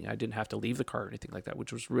waiting. I didn't have to leave the car or anything like that,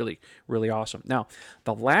 which was really, really awesome. Now,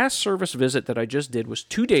 the last service visit that I just did was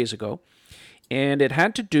 2 days ago, and it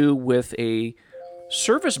had to do with a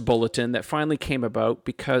service bulletin that finally came about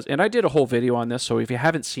and I did a whole video on this, so if you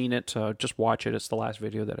haven't seen it, just watch it. It's the last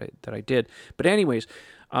video that I did. But anyways,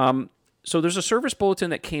 So there's a service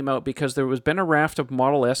bulletin that came out because there was been a raft of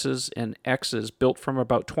Model S's and X's built from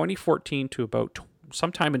about 2014 to about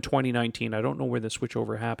sometime in 2019. I don't know where the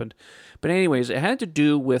switchover happened. But anyways, it had to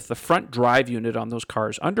do with the front drive unit on those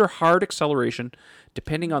cars. Under hard acceleration,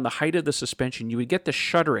 depending on the height of the suspension, you would get this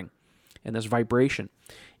shuddering and this vibration.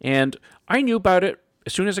 And I knew about it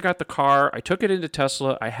as soon as I got the car. I took it into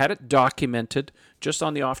Tesla. I had it documented just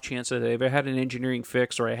on the off chance that if I had an engineering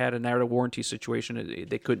fix or I had an out of warranty situation,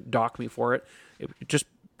 they couldn't dock me for it. Just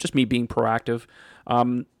me being proactive.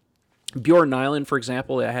 Bjorn Nyland, for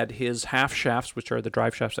example, I had his half shafts, which are the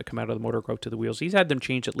drive shafts that come out of the motor, go to the wheels. He's had them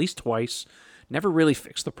changed at least twice. Never really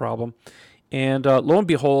fixed the problem. And lo and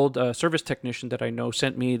behold, a service technician that I know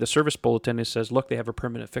sent me the service bulletin and says, look, they have a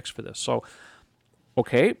permanent fix for this. So,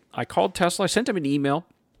 okay, I called Tesla. I sent him an email.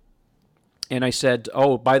 And I said,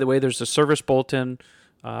 oh, by the way, there's a service bulletin.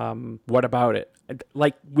 What about it?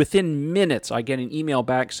 Like within minutes, I get an email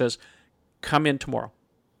back says, come in tomorrow.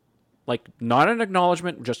 Like not an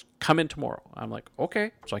acknowledgement, just come in tomorrow. I'm like,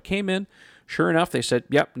 okay. So I came in. Sure enough, they said,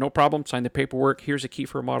 yep, no problem. Sign the paperwork. Here's a key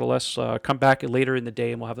for a Model S. Come back later in the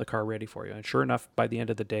day and we'll have the car ready for you. And sure enough, by the end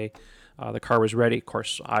of the day, the car was ready. Of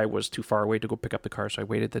course, I was too far away to go pick up the car, so I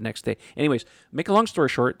waited the next day. Anyways, make a long story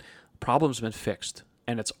short, problem's been fixed.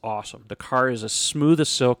 And it's awesome. The car is as smooth as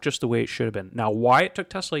silk, just the way it should have been. Now, why it took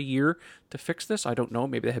Tesla a year to fix this, I don't know.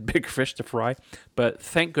 Maybe they had big fish to fry. But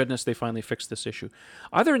thank goodness they finally fixed this issue.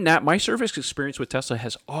 Other than that, my service experience with Tesla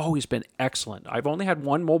has always been excellent. I've only had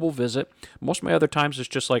one mobile visit. Most of my other times it's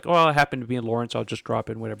just like, oh, I happen to be in Lawrence. I'll just drop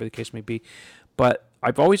in, whatever the case may be. But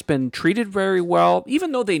I've always been treated very well.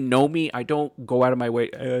 Even though they know me, I don't go out of my way,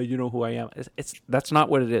 you know who I am. That's not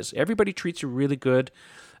what it is. Everybody treats you really good.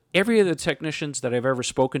 Every of the technicians that I've ever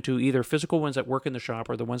spoken to, either physical ones that work in the shop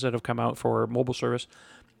or the ones that have come out for mobile service,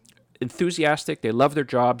 enthusiastic. They love their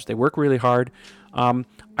jobs. They work really hard.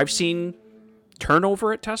 I've seen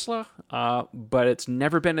turnover at Tesla, but it's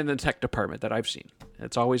never been in the tech department that I've seen.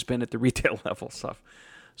 It's always been at the retail level stuff.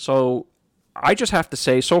 So I just have to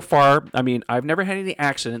say, so far, I mean, I've never had any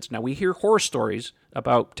accidents. Now, we hear horror stories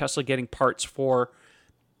about Tesla getting parts for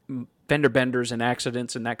fender benders and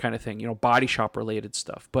accidents and that kind of thing, body shop related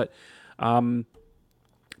stuff. But there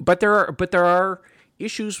are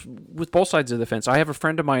issues with both sides of the fence. I have a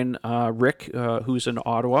friend of mine, Rick, who's in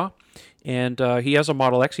Ottawa, and he has a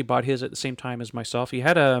Model X. He bought his at the same time as myself. He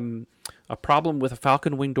had a problem with a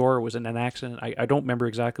Falcon Wing door. It was in an accident. I don't remember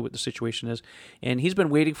exactly what the situation is. And he's been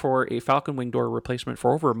waiting for a Falcon Wing door replacement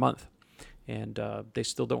for over a month. And they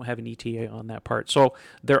still don't have an ETA on that part. So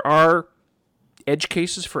there are edge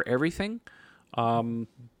cases for everything,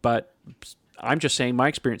 but I'm just saying my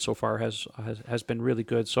experience so far has been really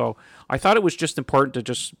good. So I thought it was just important to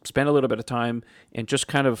just spend a little bit of time and just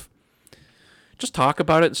kind of just talk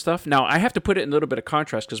about it and stuff. Now I have to put it in a little bit of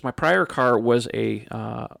contrast because my prior car was a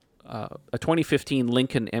 2015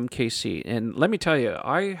 Lincoln MKC, and let me tell you,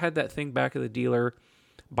 I had that thing back at the dealer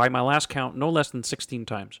by my last count no less than 16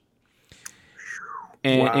 times.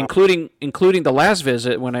 And wow. including the last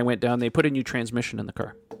visit when I went down, they put a new transmission in the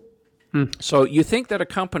car. So you think that a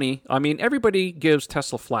company, I mean, everybody gives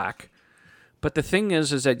Tesla flack, but the thing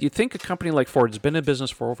is that you think a company like Ford has been in business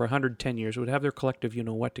for over 110 years would have their collective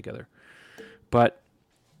you-know-what together. But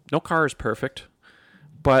no car is perfect.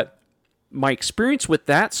 But my experience with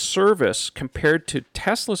that service compared to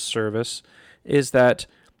Tesla's service is that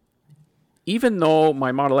even though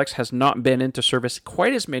my Model X has not been into service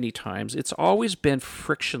quite as many times, it's always been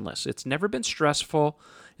frictionless. It's never been stressful.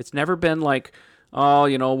 It's never been like, oh,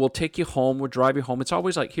 we'll take you home, we'll drive you home. It's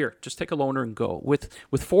always like, here, just take a loaner and go. With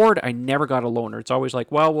Ford, I never got a loaner. It's always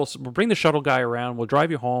like, well, we'll bring the shuttle guy around, we'll drive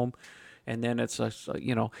you home. And then it's,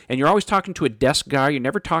 and you're always talking to a desk guy. You're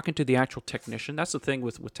never talking to the actual technician. That's the thing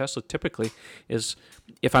with Tesla typically is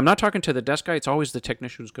if I'm not talking to the desk guy, it's always the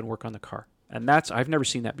technician who's going to work on the car. And I've never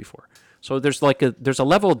seen that before. So there's a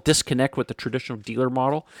level of disconnect with the traditional dealer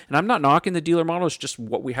model. And I'm not knocking the dealer model. It's just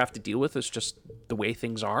what we have to deal with. It's just the way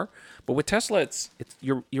things are. But with Tesla, it's I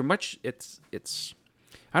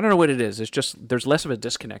don't know what it is. It's just there's less of a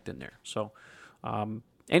disconnect in there. So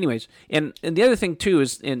anyways, and the other thing too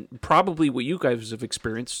is, and probably what you guys have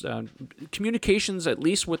experienced, communications, at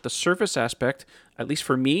least with the service aspect, at least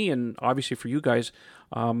for me and obviously for you guys,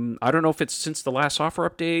 I don't know if it's since the last software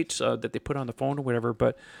update that they put on the phone or whatever,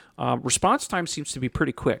 but response time seems to be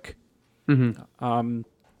pretty quick. Mm-hmm.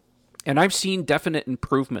 And I've seen definite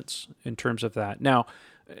improvements in terms of that. Now,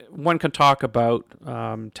 one can talk about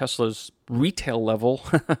Tesla's retail level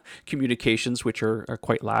communications, which are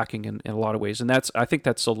quite lacking in a lot of ways. And I think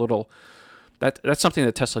that's a little that's something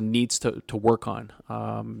that Tesla needs to work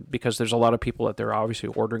on, because there's a lot of people that they're obviously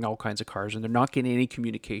ordering all kinds of cars and they're not getting any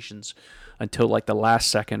communications until like the last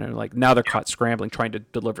second, and like now they're caught scrambling trying to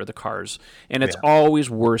deliver the cars, and it's always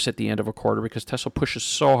worse at the end of a quarter because Tesla pushes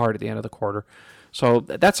so hard at the end of the quarter. So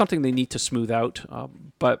that's something they need to smooth out.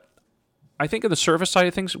 But I think in the service side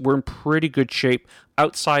of things, we're in pretty good shape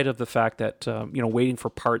outside of the fact that, waiting for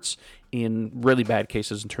parts in really bad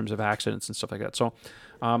cases in terms of accidents and stuff like that. So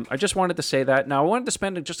I just wanted to say that. Now, I wanted to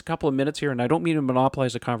spend just a couple of minutes here, and I don't mean to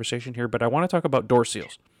monopolize the conversation here, but I want to talk about door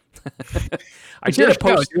seals. I did a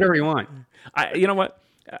post. Do whatever you want. You know what?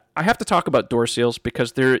 I have to talk about door seals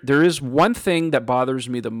because there is one thing that bothers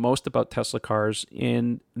me the most about Tesla cars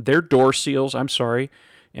in their door seals. I'm sorry.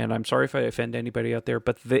 And I'm sorry if I offend anybody out there,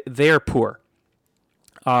 but they are poor.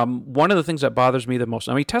 One of the things that bothers me the most,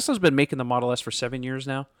 I mean, Tesla's been making the Model S for 7 years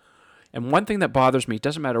now. And one thing that bothers me, it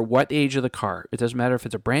doesn't matter what age of the car. It doesn't matter if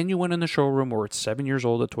it's a brand new one in the showroom or it's 7 years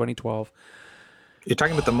old in 2012. You're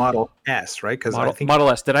talking about the Model S, right? Because I think Model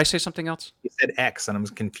S. Did I say something else? you said X, and I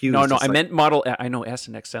was confused. No, I meant Model S. I know S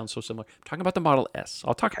and X sound so similar. I'm talking about the Model S.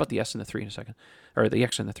 I'll talk about the S and the 3 in a second, or the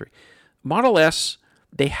X and the 3. Model S,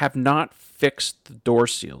 they have not fixed the door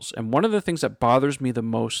seals. And one of the things that bothers me the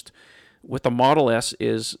most with the Model S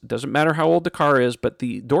is, doesn't matter how old the car is, but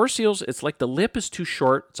the door seals, it's like the lip is too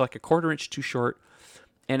short. It's like a 1/4 inch too short.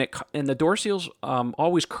 And the door seals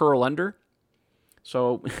always curl under.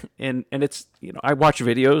 So, and it's, I watch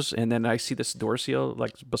videos and then I see this door seal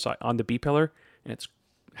like beside on the B-pillar and it's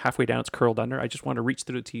halfway down, it's curled under. I just want to reach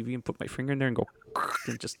through the TV and put my finger in there and go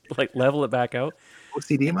and just like level it back out.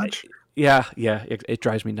 OCD much? Yeah, it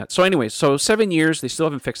drives me nuts. So anyway, 7 years, they still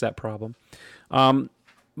haven't fixed that problem.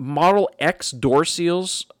 Model X door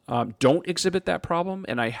seals don't exhibit that problem,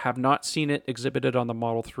 and I have not seen it exhibited on the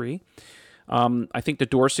Model 3. I think the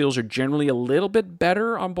door seals are generally a little bit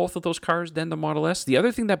better on both of those cars than the Model S. The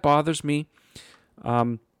other thing that bothers me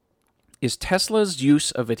is Tesla's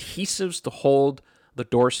use of adhesives to hold the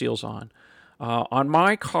door seals on. On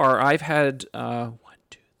my car, I've had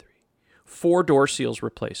 4 door seals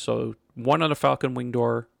replaced. So one on a Falcon wing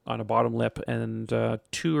door on a bottom lip and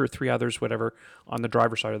 2 or 3 others, whatever, on the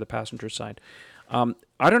driver's side or the passenger side.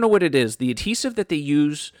 I don't know what it is. The adhesive that they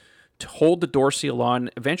use to hold the door seal on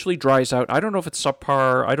eventually dries out. I don't know if it's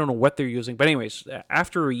subpar. I don't know what they're using. But anyways,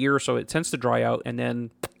 after a year or so, it tends to dry out and then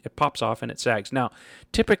it pops off and it sags. Now,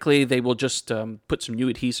 typically they will just put some new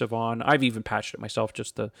adhesive on. I've even patched it myself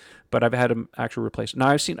but I've had them actually replace it. Now,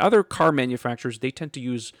 I've seen other car manufacturers, they tend to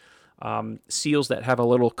use seals that have a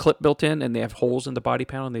little clip built in and they have holes in the body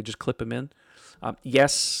panel and they just clip them in.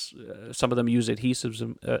 Yes, some of them use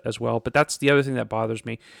adhesives as well, but that's the other thing that bothers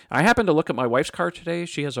me. I happened to look at my wife's car today.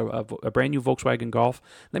 She has a brand new Volkswagen Golf.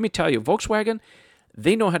 Let me tell you, Volkswagen,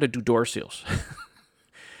 they know how to do door seals.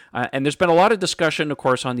 And there's been a lot of discussion, of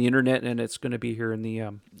course, on the internet, and it's going to be here in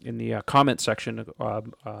the comment section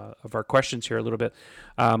of our questions here a little bit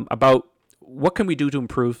about what can we do to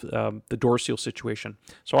improve the door seal situation.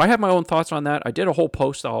 So I have my own thoughts on that. I did a whole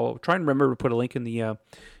post. I'll try and remember to put a link in the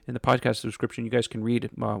podcast description. You guys can read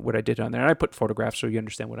what I did on there. And I put photographs so you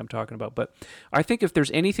understand what I'm talking about. But I think if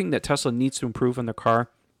there's anything that Tesla needs to improve on their car,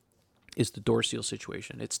 is the door seal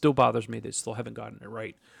situation. It still bothers me. They still haven't gotten it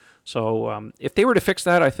right. So if they were to fix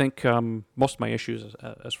that, I think most of my issues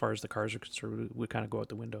as far as the cars are concerned would kind of go out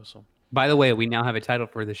the window. So, by the way, we now have a title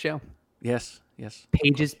for the show. Yes.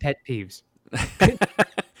 Paige's Pet Peeves.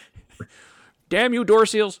 Damn you, door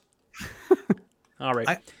seals. All right.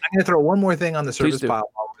 I'm going to throw one more thing on the service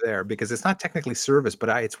pile over there because it's not technically service, but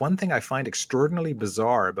it's one thing I find extraordinarily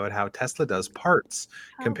bizarre about how Tesla does parts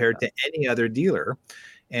compared to any other dealer.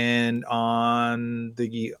 And on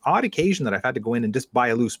the odd occasion that I've had to go in and just buy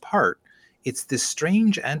a loose part, it's this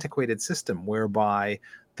strange antiquated system whereby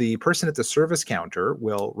the person at the service counter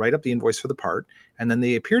will write up the invoice for the part, and then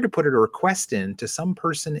they appear to put a request in to some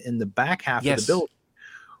person in the back half of the building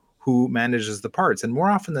who manages the parts. And more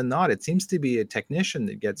often than not, it seems to be a technician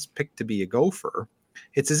that gets picked to be a gopher.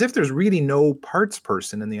 It's as if there's really no parts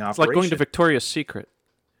person in the operation. It's like going to Victoria's Secret.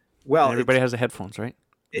 Well, and everybody has the headphones, right?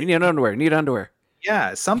 You need underwear.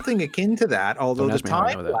 Yeah, something akin to that, although the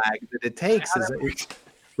time lag that it takes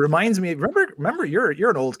reminds me. Remember, you're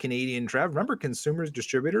an old Canadian, Trev. Remember Consumers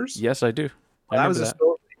Distributors? Yes, I do.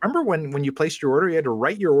 Remember when you placed your order, you had to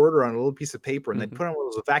write your order on a little piece of paper, and then put on one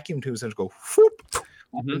of those vacuum tubes and just go whoop,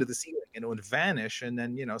 up into the ceiling and it would vanish. And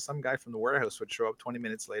then, some guy from the warehouse would show up 20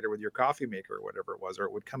 minutes later with your coffee maker or whatever it was, or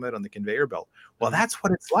it would come out on the conveyor belt. Well, that's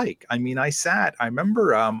what it's like. I mean, I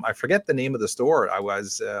remember, I forget the name of the store. I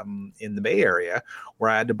was in the Bay Area where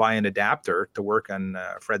I had to buy an adapter to work on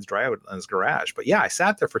Fred's dryer in his garage. But yeah, I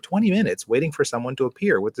sat there for 20 minutes waiting for someone to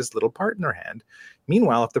appear with this little part in their hand.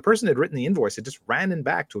 Meanwhile, if the person had written the invoice, it just ran in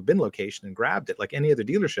back to a bin location and grabbed it like any other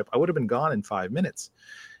dealership, I would have been gone in 5 minutes.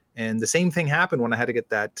 And the same thing happened when I had to get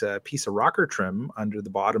that piece of rocker trim under the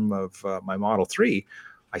bottom of my Model 3.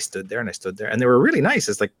 I stood there, and they were really nice.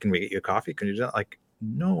 It's like, can we get you a coffee? Can you do that? Like,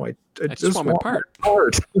 no, I just want my part.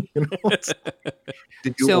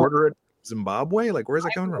 Did you order it Zimbabwe? Like, where's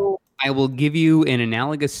it coming from? I will give you an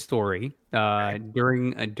analogous story.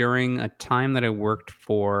 During a time that I worked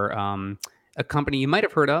for a company you might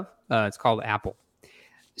have heard of. It's called Apple.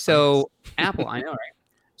 So Apple, I know, right?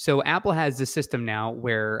 So Apple has this system now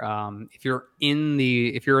where if you're in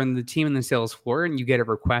the team in the sales floor and you get a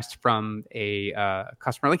request from a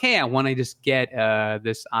customer like, hey, I want to just get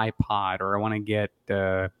this iPod, or I want to get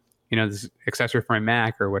this accessory for my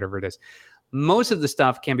Mac or whatever it is. Most of the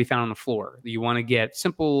stuff can be found on the floor. You want to get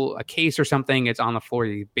a case or something, it's on the floor.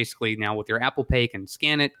 You basically now with your Apple Pay can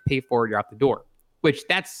scan it, pay for it, you're out the door. Which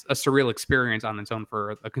that's a surreal experience on its own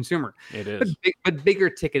for a consumer. It is. But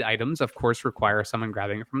bigger ticket items, of course, require someone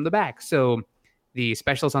grabbing it from the back. So the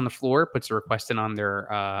specialist on the floor puts a request in on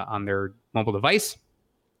their mobile device,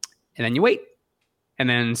 and then you wait. And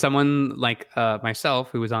then someone like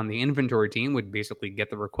myself, who was on the inventory team, would basically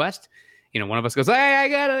get the request. One of us goes, hey,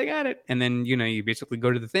 I got it. And then, you basically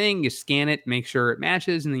go to the thing, you scan it, make sure it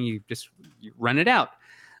matches, and then you run it out.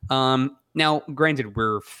 Now, granted,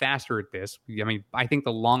 we're faster at this. I mean, I think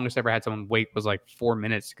the longest I ever had someone wait was like 4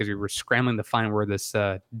 minutes because we were scrambling to find where this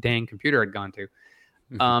dang computer had gone to.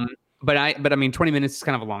 Mm-hmm. But I mean, 20 minutes is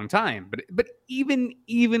kind of a long time. But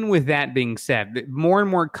even with that being said, more and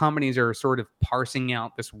more companies are sort of parsing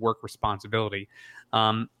out this work responsibility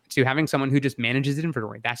to having someone who just manages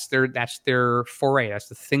inventory. That's their foray. That's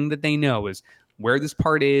the thing that they know is where this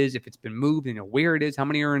part is, if it's been moved, where it is, how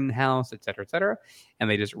many are in the house, et cetera, and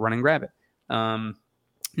they just run and grab it.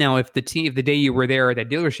 Now, if the day you were there at that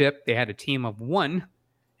dealership, they had a team of one,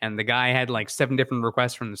 and the guy had like 7 different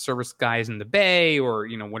requests from the service guys in the bay, or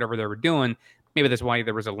whatever they were doing, maybe that's why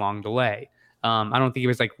there was a long delay. I don't think he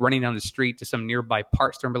was like running down the street to some nearby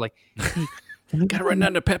parts store and be like, hey, gotta run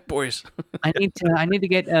down to Pep Boys. I need to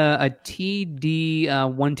get a TD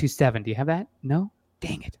 127. Do you have that? No,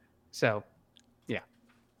 dang it. So.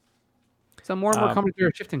 So more and more companies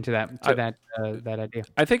are shifting to that idea.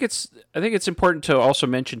 I think it's important to also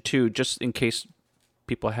mention too, just in case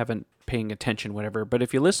people haven't paying attention, whatever. But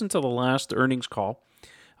if you listen to the last earnings call,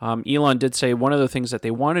 Elon did say one of the things that they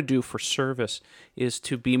want to do for service is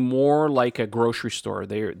to be more like a grocery store.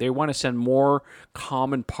 They want to send more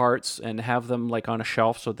common parts and have them like on a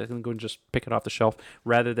shelf so they can go and just pick it off the shelf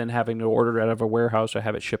rather than having to order it out of a warehouse or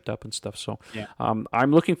have it shipped up and stuff. So yeah.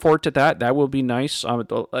 I'm looking forward to that. That will be nice.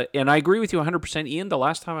 And I agree with you 100%, Ian. The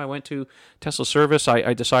last time I went to Tesla service,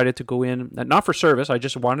 I decided to go in, not for service. I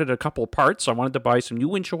just wanted a couple of parts. I wanted to buy some new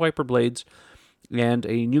windshield wiper blades and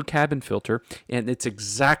a new cabin filter, and it's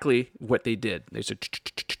exactly what they did. They said,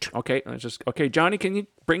 okay, Johnny, can you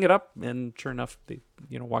bring it up? And sure enough, they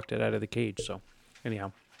walked it out of the cage. So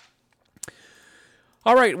anyhow.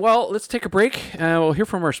 All right, well, let's take a break. We'll hear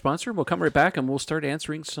from our sponsor. We'll come right back, and we'll start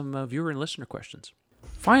answering some viewer and listener questions.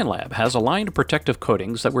 FineLab has a line of protective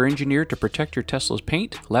coatings that were engineered to protect your Tesla's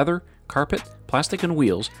paint, leather, carpet, plastic, and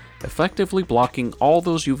wheels, effectively blocking all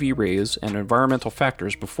those UV rays and environmental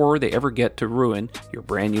factors before they ever get to ruin your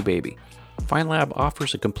brand new baby. FineLab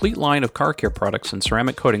offers a complete line of car care products and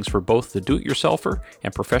ceramic coatings for both the do-it-yourselfer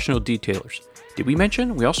and professional detailers. Did we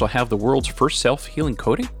mention we also have the world's first self-healing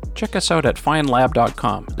coating? Check us out at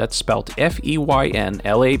finelab.com, that's spelled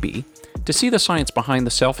FEYNLAB, to see the science behind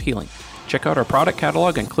the self-healing. Check out our product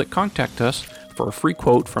catalog and click Contact Us for a free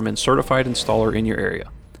quote from a certified installer in your area.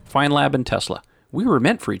 FineLab and Tesla. We were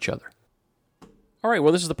meant for each other. All right,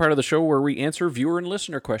 well, this is the part of the show where we answer viewer and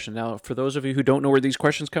listener questions. Now, for those of you who don't know where these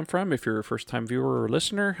questions come from, if you're a first-time viewer or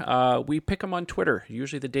listener, we pick them on Twitter,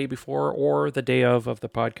 usually the day before or the day of the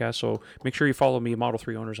podcast. So make sure you follow me, Model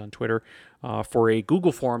 3 Owners, on Twitter for a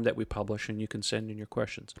Google form that we publish, and you can send in your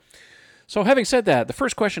questions. So having said that, the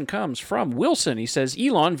first question comes from Wilson. He says,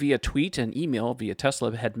 Elon, via tweet and email via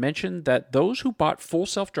Tesla, had mentioned that those who bought full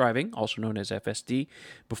self-driving, also known as FSD,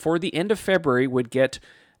 before the end of February would get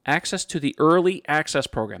access to the early access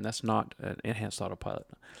program. That's not an enhanced autopilot.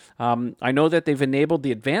 I know that they've enabled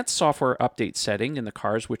the advanced software update setting in the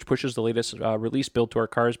cars, which pushes the latest release build to our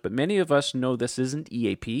cars, but many of us know this isn't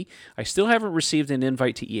EAP. I still haven't received an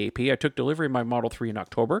invite to EAP. I took delivery of my Model 3 in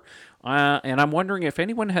October, and I'm wondering if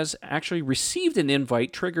anyone has actually received an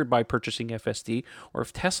invite triggered by purchasing FSD, or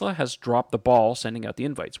if Tesla has dropped the ball sending out the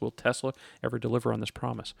invites. Will Tesla ever deliver on this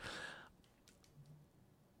promise?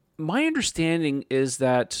 My understanding is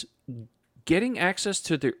that getting access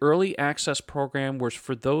to the early access program was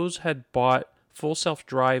for those had bought full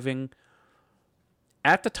self-driving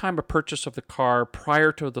at the time of purchase of the car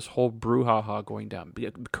prior to this whole brouhaha going down.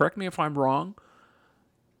 Correct me if I'm wrong.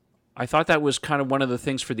 I thought that was kind of one of the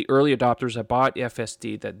things for the early adopters that bought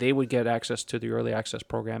FSD, that they would get access to the early access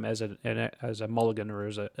program as a mulligan or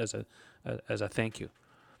as a thank you.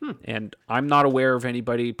 And I'm not aware of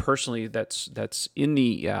anybody personally that's in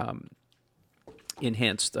the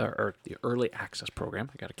enhanced or the early access program.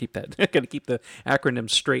 I got to keep that. I got to keep the acronym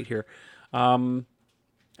straight here. I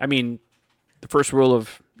mean, the first rule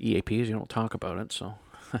of EAP is you don't talk about it. So,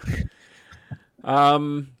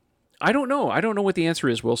 I don't know. I don't know what the answer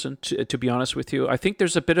is, Wilson. To be honest with you, I think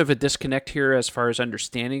there's a bit of a disconnect here as far as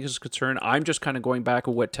understanding is concerned. I'm just kind of going back to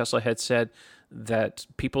what Tesla had said, that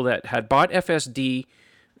people that had bought FSD,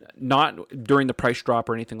 not during the price drop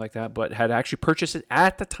or anything like that, but had actually purchased it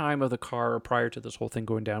at the time of the car or prior to this whole thing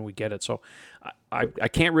going down, we get it. So I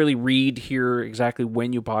can't really read here exactly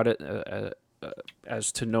when you bought it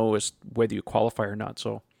as to know as whether you qualify or not.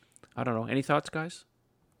 So I don't know. Any thoughts, guys?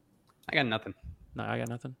 I got nothing. No, I got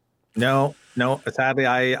nothing. No. Sadly,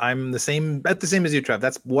 I'm the same as you, Trev.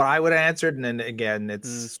 That's what I would have answered. And then again,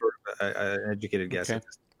 it's sort of an educated guess. Okay.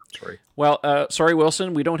 Sorry. Well, sorry,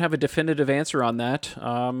 Wilson. We don't have a definitive answer on that.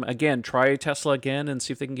 Again, try Tesla again and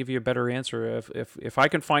see if they can give you a better answer. If I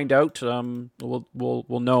can find out,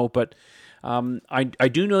 we'll know. But I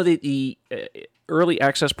do know that the early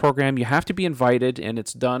access program, you have to be invited, and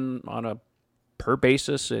it's done on a per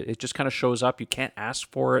basis. It just kind of shows up. You can't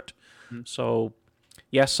ask for it. So,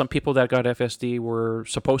 yes, some people that got FSD were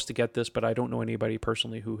supposed to get this, but I don't know anybody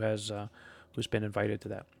personally who has who's been invited to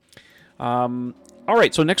that. All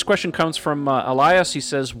right, so next question comes from Elias. He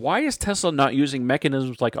says, why is Tesla not using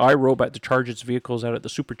mechanisms like iRobot to charge its vehicles out at the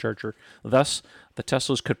supercharger? Thus, the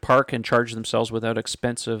Teslas could park and charge themselves without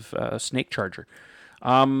expensive snake charger.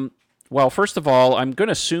 Well, first of all, I'm going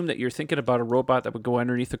to assume that you're thinking about a robot that would go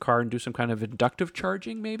underneath the car and do some kind of inductive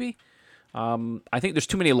charging, maybe. I think there's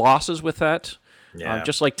too many losses with that. Yeah.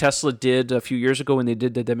 Just like Tesla did a few years ago when they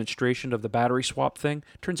did the demonstration of the battery swap thing.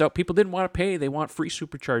 Turns out people didn't want to pay. They want free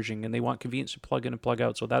supercharging, and they want convenience to plug in and plug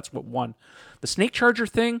out. So that's what won. The snake charger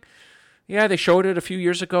thing, yeah, they showed it a few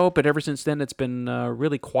years ago, but ever since then it's been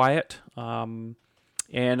really quiet. And,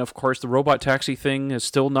 of course, the robot taxi thing is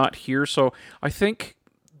still not here. So I think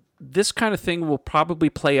this kind of thing will probably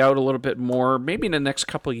play out a little bit more, maybe in the next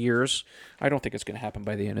couple of years. I don't think it's going to happen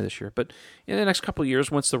by the end of this year, but in the next couple of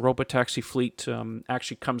years, once the robotaxi fleet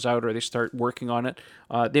actually comes out or they start working on it,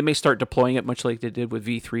 they may start deploying it much like they did with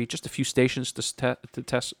V3, just a few stations to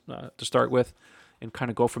test to start with and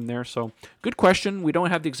kind of go from there. So good question. We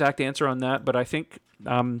don't have the exact answer on that, but I think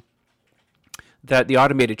that the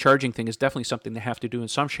automated charging thing is definitely something they have to do in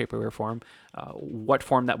some shape or form. What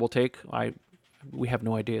form that will take, we have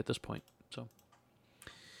no idea at this point. So,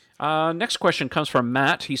 next question comes from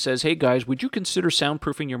Matt. He says, hey guys, would you consider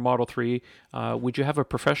soundproofing your Model 3? Would you have a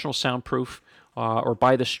professional soundproof or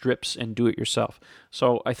buy the strips and do it yourself?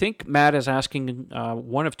 So I think Matt is asking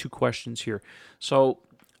one of two questions here. So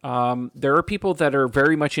there are people that are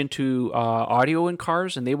very much into audio in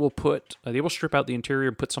cars, and they will strip out the interior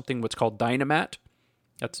and put something what's called Dynamat.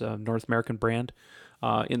 That's a North American brand.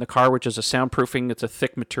 In the car, which is a soundproofing. It's a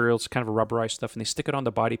thick material. It's kind of a rubberized stuff, and they stick it on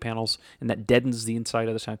the body panels, and that deadens the inside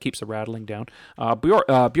of the sound, keeps the rattling down.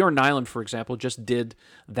 Bjorn Nyland, for example, just did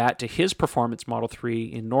that to his Performance Model 3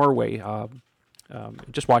 in Norway.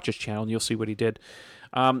 Just watch his channel, and you'll see what he did.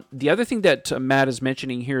 The other thing that Matt is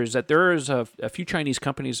mentioning here is that there is a few Chinese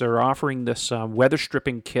companies that are offering this weather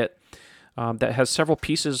stripping kit that has several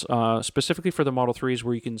pieces specifically for the Model 3s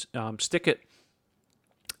where you can stick it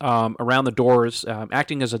around the doors,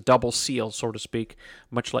 acting as a double seal, so to speak,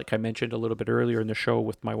 much like I mentioned a little bit earlier in the show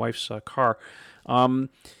with my wife's car. My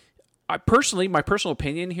personal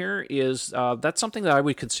opinion here is that's something that I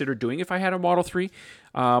would consider doing if I had a Model 3,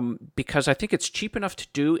 because I think it's cheap enough to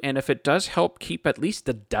do, and if it does help keep at least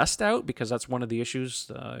the dust out, because that's one of the issues,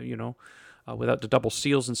 without the double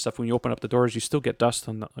seals and stuff, when you open up the doors, you still get dust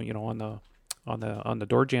on the on the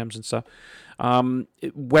door jambs and stuff.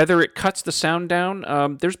 Whether it cuts the sound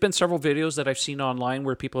down, there's been several videos that I've seen online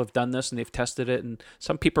where people have done this and they've tested it, and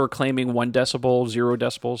some people are claiming 1 decibel, 0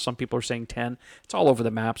 decibels. Some people are saying 10. It's all over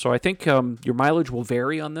the map. So I think your mileage will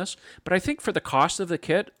vary on this, but I think for the cost of the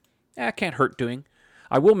kit, it can't hurt doing.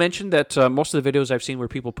 I will mention that most of the videos I've seen where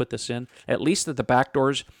people put this in, at least at the back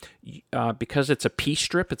doors, because it's a P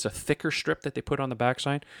strip, it's a thicker strip that they put on the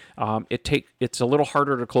backside. It's a little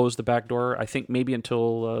harder to close the back door. I think maybe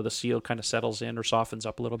until the seal kind of settles in or softens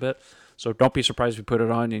up a little bit. So don't be surprised if you put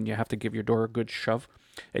it on and you have to give your door a good shove.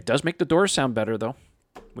 It does make the doors sound better though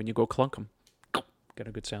when you go clunk them. Get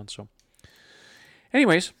a good sound. So,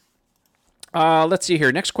 anyways. Let's see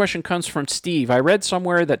here. Next question comes from Steve. I read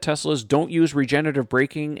somewhere that Teslas don't use regenerative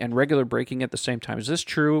braking and regular braking at the same time. Is this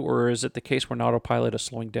true, or is it the case when autopilot is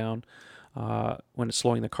slowing down when it's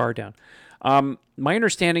slowing the car down? My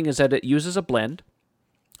understanding is that it uses a blend,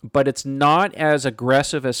 but it's not as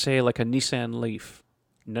aggressive as, say, like a Nissan Leaf.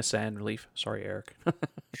 Sorry, Eric.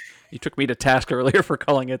 You took me to task earlier for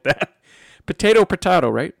calling it that. Potato,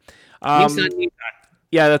 right? Nissan.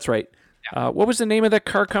 Yeah, that's right. What was the name of that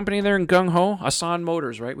car company there in Gung Ho? Asan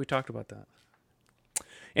Motors, right? We talked about that.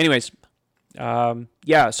 Anyways, so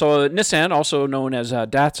Nissan, also known as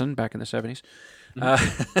Datsun back in the 70s,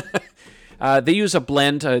 they use a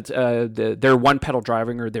blend. Their one-pedal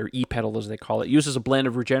driving, or their e-pedal as they call it, uses a blend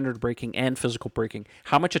of regenerative braking and physical braking.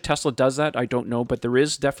 How much a Tesla does that, I don't know, but there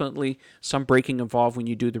is definitely some braking involved when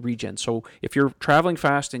you do the regen. So if you're traveling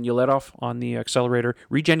fast and you let off on the accelerator,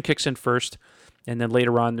 regen kicks in first, and then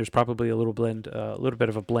later on, there's probably a little bit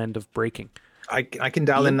of a blend of braking. I can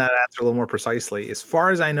dial in that answer a little more precisely. As far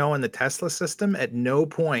as I know, in the Tesla system, at no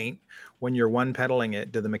point when you're one pedaling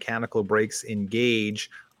it do the mechanical brakes engage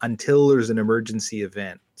until there's an emergency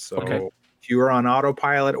event. So if you are on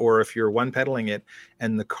autopilot, or if you're one pedaling it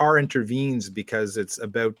and the car intervenes because it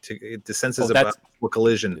senses about a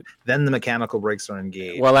collision, then the mechanical brakes are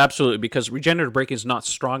engaged. Well, absolutely, because regenerative braking is not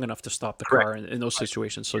strong enough to stop the car in those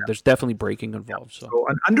situations. So there's definitely braking involved. So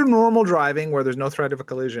under normal driving, where there's no threat of a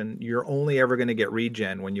collision, you're only ever going to get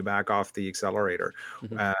regen when you back off the accelerator.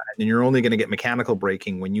 And you're only going to get mechanical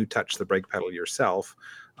braking when you touch the brake pedal yourself.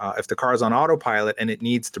 If the car is on autopilot and it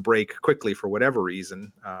needs to brake quickly for whatever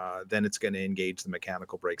reason, then it's going to engage the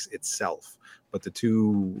mechanical brakes itself. But the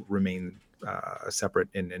two remain separate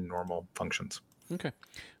in normal functions. Okay.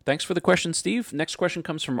 Thanks for the question, Steve. Next question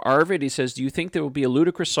comes from Arvid. He says, do you think there will be a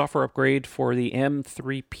ludicrous software upgrade for the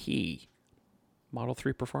M3P Model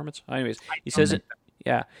 3 performance? Anyways, he says it.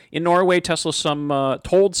 Yeah. In Norway, Tesla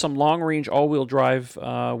told some long-range all-wheel drive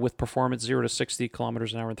with performance 0 to 60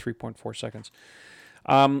 kilometers an hour in 3.4 seconds.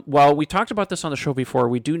 Well, we talked about this on the show before.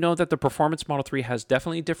 We do know that the Performance Model 3 has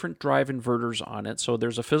definitely different drive inverters on it, so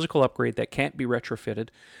there's a physical upgrade that can't be retrofitted.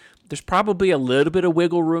 There's probably a little bit of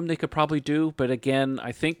wiggle room they could probably do, but again,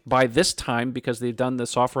 I think by this time, because they've done the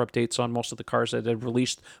software updates on most of the cars that have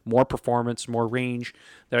released more performance, more range,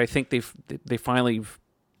 that I think they finally,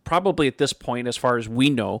 probably at this point, as far as we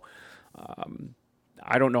know,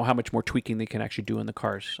 I don't know how much more tweaking they can actually do in the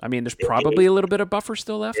cars. I mean, there's probably a little bit of buffer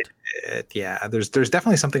still left. There's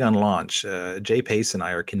definitely something on launch. Jay Pace and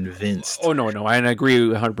I are convinced. Oh, no, I agree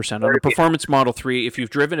 100%. On the Performance Model 3, if you've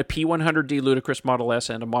driven a P100D Ludicrous Model S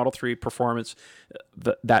and a Model 3 Performance,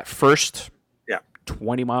 that first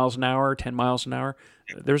 20 miles an hour, 10 miles an hour,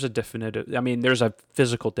 there's a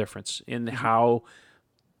physical difference in how,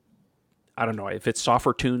 I don't know if it's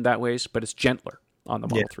software tuned that way, but it's gentler on the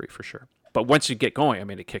Model 3 for sure. But once you get going, I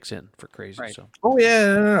mean, it kicks in for crazy. Right. So. Oh,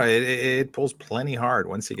 yeah. No. It pulls plenty hard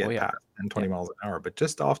once you get past 10, 20 miles an hour. But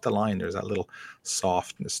just off the line, there's that little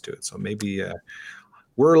softness to it. So maybe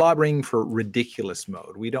we're lobbying for ridiculous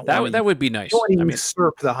mode. We don't want that would be nice. We don't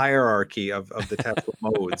usurp the hierarchy of the Tesla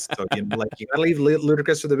modes. So, you got to leave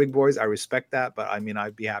ludicrous for the big boys. I respect that. But, I mean,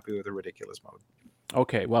 I'd be happy with a ridiculous mode.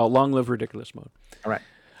 Okay. Well, long live ridiculous mode.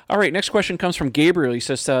 All right, next question comes from Gabriel. He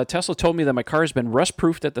says, Tesla told me that my car has been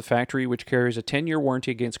rust-proofed at the factory, which carries a 10-year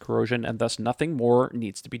warranty against corrosion, and thus nothing more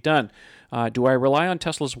needs to be done. Do I rely on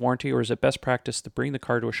Tesla's warranty, or is it best practice to bring the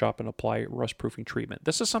car to a shop and apply rust-proofing treatment?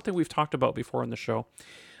 This is something we've talked about before on the show.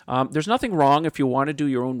 There's nothing wrong if you want to do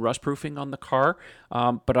your own rust proofing on the car,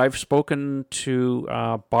 but I've spoken to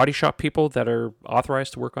body shop people that are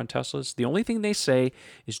authorized to work on Teslas. The only thing they say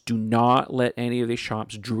is do not let any of these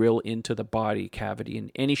shops drill into the body cavity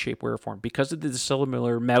in any shape, way, or form. Because of the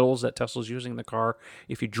dissimilar metals that Tesla's using in the car,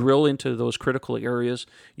 if you drill into those critical areas,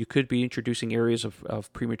 you could be introducing areas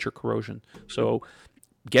of premature corrosion. So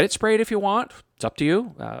get it sprayed if you want. It's up to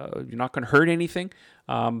you. You're not going to hurt anything.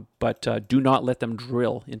 but do not let them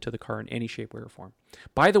drill into the car in any shape, way, or form.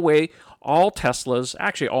 By the way, all Teslas,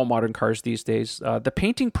 actually all modern cars these days, the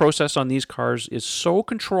painting process on these cars is so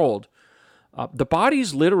controlled. The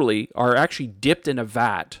bodies literally are actually dipped in a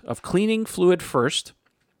vat of cleaning fluid first,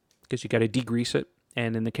 because you got to degrease it.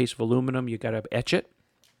 And in the case of aluminum, you got to etch it.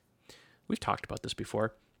 We've talked about this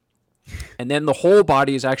before. And then the whole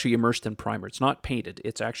body is actually immersed in primer. It's not painted.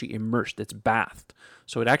 It's actually immersed. It's bathed.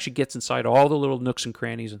 So it actually gets inside all the little nooks and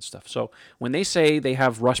crannies and stuff. So when they say they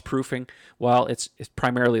have rust proofing, well, it's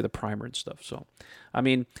primarily the primer and stuff. So, I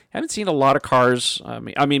mean, I haven't seen a lot of cars. I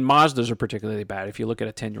mean, Mazdas are particularly bad. If you look at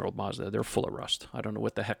a 10-year-old Mazda, they're full of rust. I don't know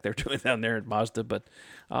what the heck they're doing down there at Mazda, but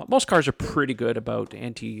most cars are pretty good about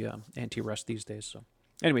anti-rust these days. So,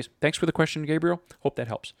 anyways, thanks for the question, Gabriel. Hope that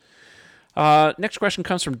helps. Next question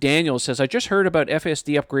comes from Daniel. It says, I just heard about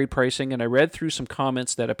FSD upgrade pricing, and I read through some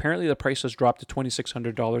comments that apparently the price has dropped to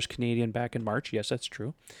 $2,600 Canadian back in March. Yes, that's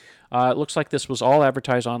true. It looks like this was all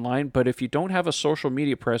advertised online, but if you don't have a social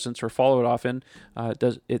media presence or follow it often,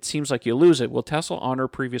 it seems like you lose it. Will Tesla honor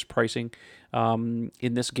previous pricing in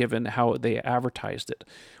this, given how they advertised it?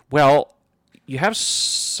 Well, you have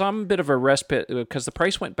some bit of a respite because the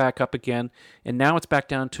price went back up again, and now it's back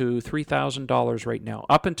down to $3,000 right now,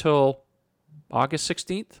 up until August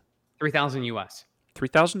 16th? 3,000 US.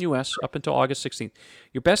 3,000 US up until August 16th.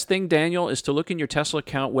 Your best thing, Daniel, is to look in your Tesla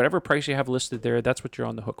account. Whatever price you have listed there, that's what you're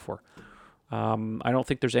on the hook for. I don't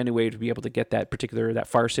think there's any way to be able to get that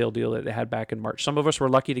fire sale deal that they had back in March. Some of us were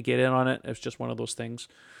lucky to get in on it. It's just one of those things.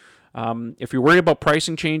 If you're worried about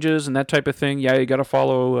pricing changes and that type of thing, yeah, you got to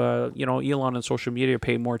follow, Elon on social media,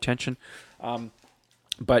 pay more attention.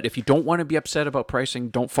 But if you don't want to be upset about pricing,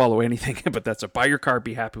 don't follow anything. But that's buy your car,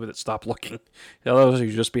 be happy with it, stop looking. Otherwise,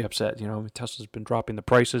 you just be upset. Tesla's been dropping the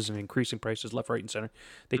prices and increasing prices left, right, and center.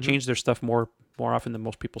 They change their stuff more often than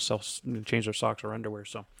most people change their socks or underwear.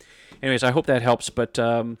 So, anyways, I hope that helps. But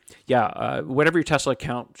whatever your Tesla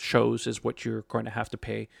account shows is what you're going to have to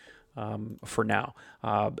pay for now.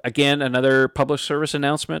 Again, another public service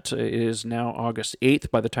announcement is now August 8th.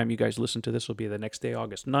 By the time you guys listen to this, will be the next day,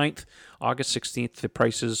 August 9th. August 16th, the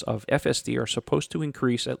prices of FSD are supposed to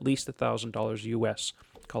increase at least $1,000 US.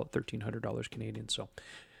 Call it $1,300 Canadian. So,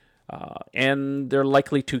 and they're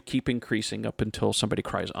likely to keep increasing up until somebody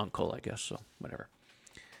cries uncle, I guess. So, whatever.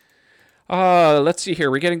 Let's see here.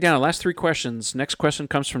 We're getting down. Last three questions. Next question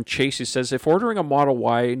comes from Chase. He says, if ordering a Model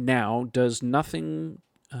Y now does nothing...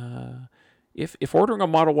 If ordering a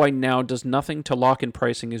Model Y now does nothing to lock in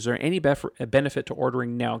pricing, is there any benefit to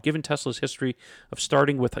ordering now? Given Tesla's history of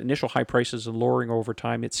starting with initial high prices and lowering over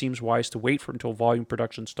time, it seems wise to wait until volume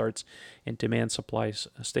production starts and demand supplies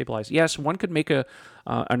stabilize. Yes, one could make an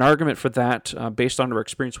argument for that based on our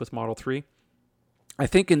experience with Model 3. I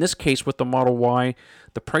think in this case with the Model Y,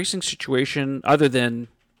 the pricing situation, other than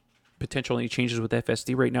potential any changes with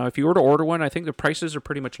FSD right now, if you were to order one, I think the prices are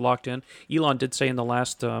pretty much locked in. Elon did say in the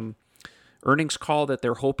last earnings call that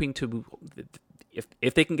they're hoping to,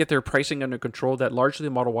 if they can get their pricing under control, that largely the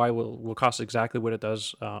Model Y will cost exactly what it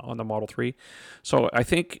does on the Model 3. So I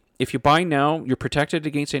think if you buy now, you're protected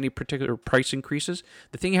against any particular price increases.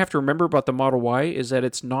 The thing you have to remember about the Model Y is that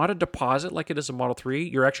it's not a deposit like it is a Model 3.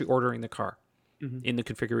 You're actually ordering the car in the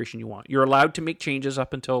configuration you want. You're allowed to make changes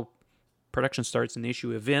up until production starts and the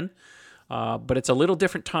issue of VIN, but it's a little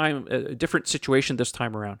different different situation this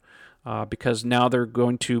time around because now they're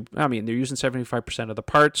going to, they're using 75% of the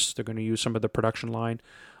parts. They're going to use some of the production line.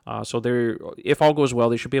 So if all goes well,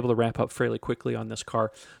 they should be able to ramp up fairly quickly on this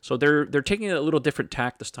car. So they're taking a little different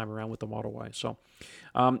tack this time around with the Model Y. So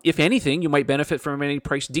if anything, you might benefit from any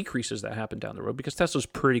price decreases that happen down the road because Tesla's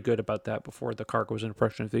pretty good about that before the car goes into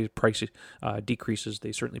production. If the price decreases,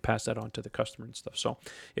 they certainly pass that on to the customer and stuff. So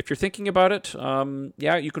if you're thinking about it,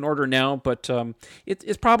 you can order now, but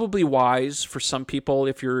it's probably wise for some people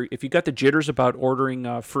if you got the jitters about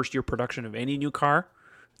ordering first year production of any new car.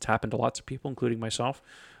 It's happened to lots of people, including myself.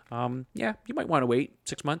 You might want to wait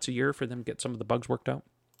 6 months, a year for them to get some of the bugs worked out.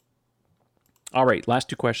 All right, last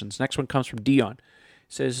two questions. Next one comes from Dion.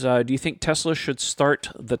 It says, do you think Tesla should start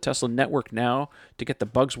the Tesla network now to get the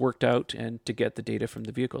bugs worked out and to get the data from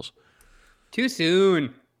the vehicles? Too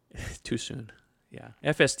soon. Too soon. Yeah.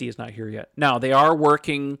 FSD is not here yet. Now, they are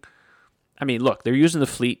working. Look, they're using the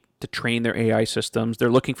fleet to train their AI systems.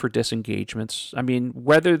 They're looking for disengagements.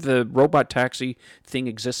 Whether the robot taxi thing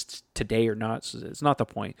exists today or not, it's not the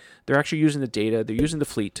point. They're actually using the data. They're using the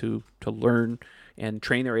fleet to learn and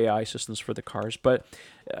train their AI systems for the cars. But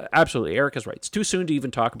absolutely, Erica's right. It's too soon to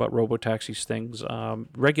even talk about robotaxis things.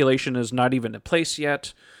 Regulation is not even in place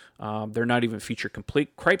yet. They're not even feature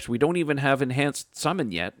complete. Cripes, we don't even have enhanced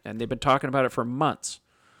summon yet, and they've been talking about it for months.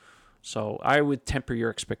 So I would temper your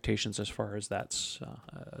expectations as far as that's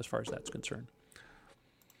concerned.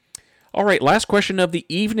 All right, last question of the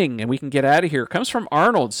evening, and we can get out of here. It comes from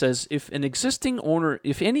Arnold. Says, if any existing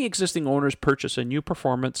owners purchase a new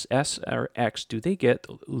Performance S or X, do they get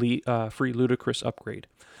free Ludicrous upgrade?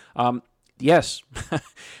 Yes.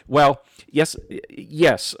 Well, yes.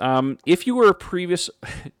 If you were a previous,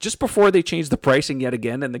 just before they changed the pricing yet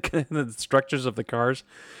again and the structures of the cars,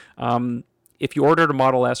 if you ordered a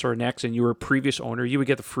Model S or an X and you were a previous owner, you would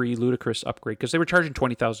get the free Ludicrous upgrade because they were charging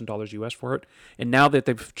 $20,000 US for it. And now that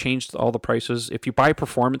they've changed all the prices, if you buy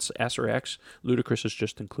Performance S or X, Ludicrous is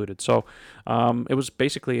just included. So it was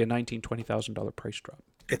basically a $19,000, $20,000 price drop.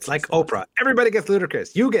 It's like Oprah. Everybody gets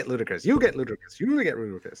Ludicrous. You get Ludicrous. You get Ludicrous. You get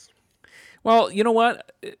Ludicrous. Well, you know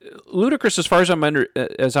what? Ludicrous, as far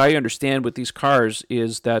as I understand with these cars,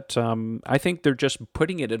 is that I think they're just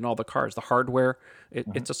putting it in all the cars. The hardware,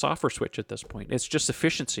 it's a software switch at this point. It's just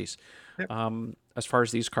efficiencies, as far as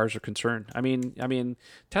these cars are concerned. I mean,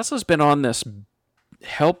 Tesla's been on this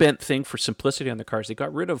hell-bent thing for simplicity on the cars. They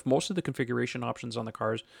got rid of most of the configuration options on the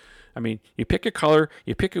cars. I mean, you pick a color,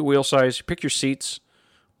 you pick a wheel size, you pick your seats,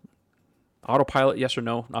 autopilot, yes or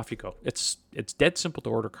no, and off you go. It's dead simple to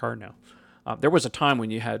order a car now. There was a time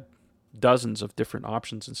when you had dozens of different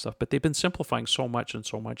options and stuff, but they've been simplifying so much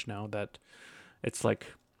now that it's like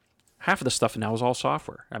half of the stuff now is all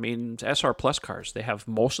software. I mean, SR Plus cars, they have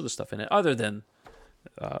most of the stuff in it other than,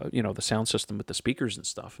 the sound system with the speakers and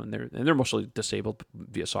stuff, and they're mostly disabled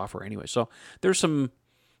via software anyway. So there's some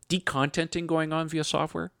decontenting going on via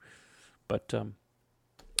software, but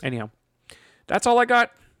anyhow, that's all I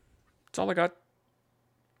got.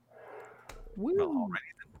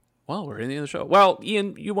 Well, we're in the end of the show. Well,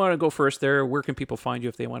 Ian, you want to go first there. Where can people find you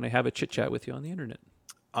if they want to have a chit-chat with you on the internet?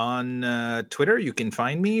 On Twitter, you can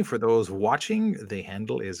find me. For those watching, the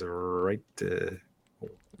handle is right...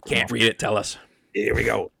 Can't read it. Tell us. Here we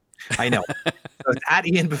go. I know. So it's at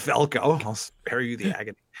Ian Pavelko. I'll spare you the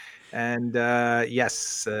agony. And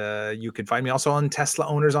yes, you can find me also on Tesla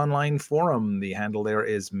Owners Online Forum. The handle there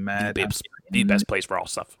is Mad. The best place for all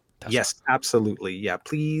stuff. Tesla. Yes, absolutely. Yeah,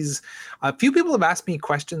 please. A few people have asked me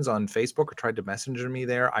questions on Facebook or tried to messenger me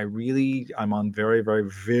there. I'm on very, very,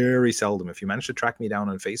 very seldom. If you manage to track me down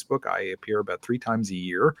on Facebook, I appear about 3 times a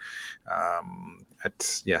year.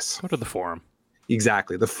 Yes. Go to the forum.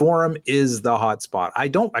 Exactly. The forum is the hot spot. I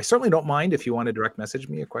certainly don't mind if you want to direct message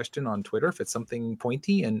me a question on Twitter if it's something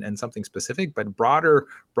pointy and something specific, but broader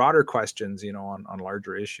questions, on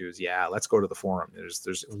larger issues. Yeah, let's go to the forum.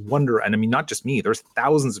 There's wonder. And I mean, not just me, there's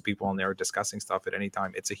thousands of people on there discussing stuff at any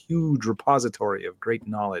time. It's a huge repository of great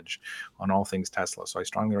knowledge on all things Tesla. So I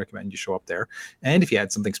strongly recommend you show up there. And if you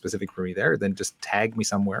had something specific for me there, then just tag me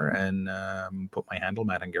somewhere and put my handle,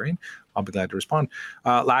 Matt Hungarian. I'll be glad to respond.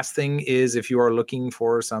 Last thing is, if you are looking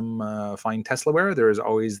for some fine Tesla wear, there is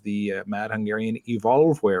always the Mad Hungarian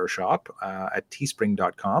Evolve Wear shop at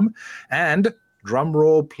teespring.com. And drum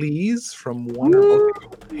roll, please, from one.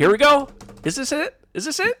 Here we go. Is this it?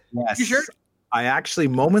 Yes. You sure? I actually,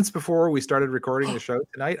 moments before we started recording the show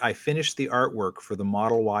tonight, I finished the artwork for the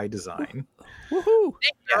Model Y design. Woohoo!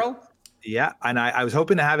 Thanks, Carl. Yeah, and I was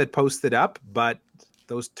hoping to have it posted up, but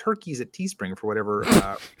those turkeys at Teespring, for whatever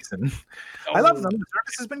reason. I love them. The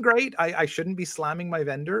service has been great. I shouldn't be slamming my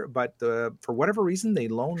vendor, but for whatever reason, they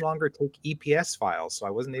no longer take EPS files, so I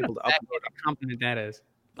wasn't able to upload it. How competent that is.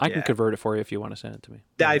 I can convert it for you if you want to send it to me.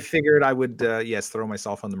 I figured I would, throw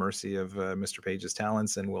myself on the mercy of Mr. Page's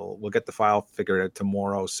talents, and we'll get the file figured out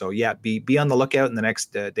tomorrow. So yeah, be on the lookout in the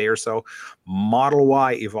next day or so. Model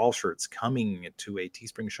Y Evolve shirts coming to a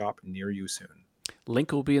Teespring shop near you soon.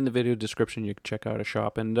 Link will be in the video description. You can check out a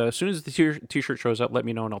shop. And as soon as the t-shirt shows up, let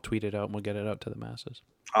me know and I'll tweet it out and we'll get it out to the masses.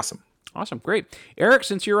 Awesome. Great. Eric,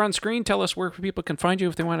 since you're on screen, tell us where people can find you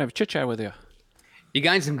if they want to have a chit-chat with you. You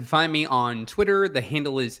guys can find me on Twitter. The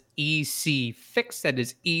handle is ECFix. That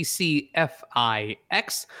is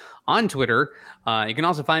ECFIX on Twitter. You can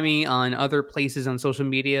also find me on other places on social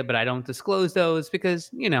media, but I don't disclose those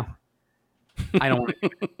because, I don't want to.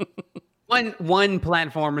 One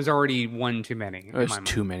platform is already one too many. There's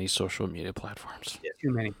too many social media platforms. Yeah,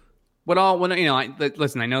 too many.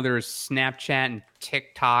 Listen, I know there's Snapchat and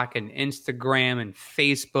TikTok and Instagram and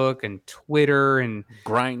Facebook and Twitter and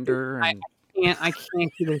Grindr. I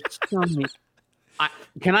can't do this. So many.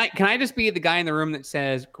 Can I just be the guy in the room that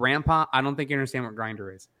says, Grandpa, I don't think you understand what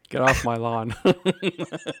Grindr is. Get off my lawn.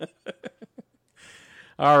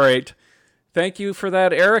 All right. Thank you for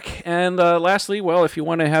that, Eric. And lastly, if you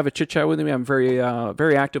want to have a chit-chat with me, I'm very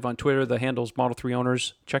very active on Twitter. The handle's Model 3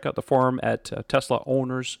 Owners. Check out the forum at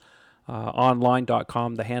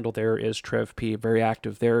TeslaOwnersOnline.com. The handle there is TrevP. Very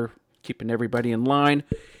active there, keeping everybody in line.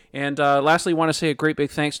 And lastly, want to say a great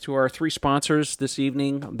big thanks to our 3 sponsors this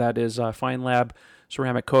evening. That is Fine Lab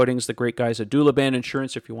Ceramic Coatings, the great guys at Doulaban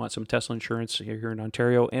Insurance if you want some Tesla insurance here in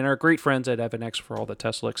Ontario, and our great friends at Evanex for all the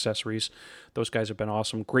Tesla accessories. Those guys have been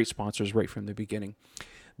awesome. Great sponsors right from the beginning.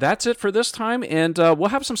 That's it for this time, and we'll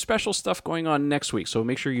have some special stuff going on next week, so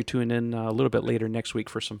make sure you tune in a little bit later next week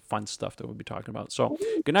for some fun stuff that we'll be talking about. So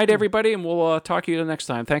good night, everybody, and we'll talk to you the next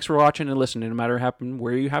time. Thanks for watching and listening, no matter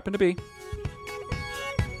where you happen to be.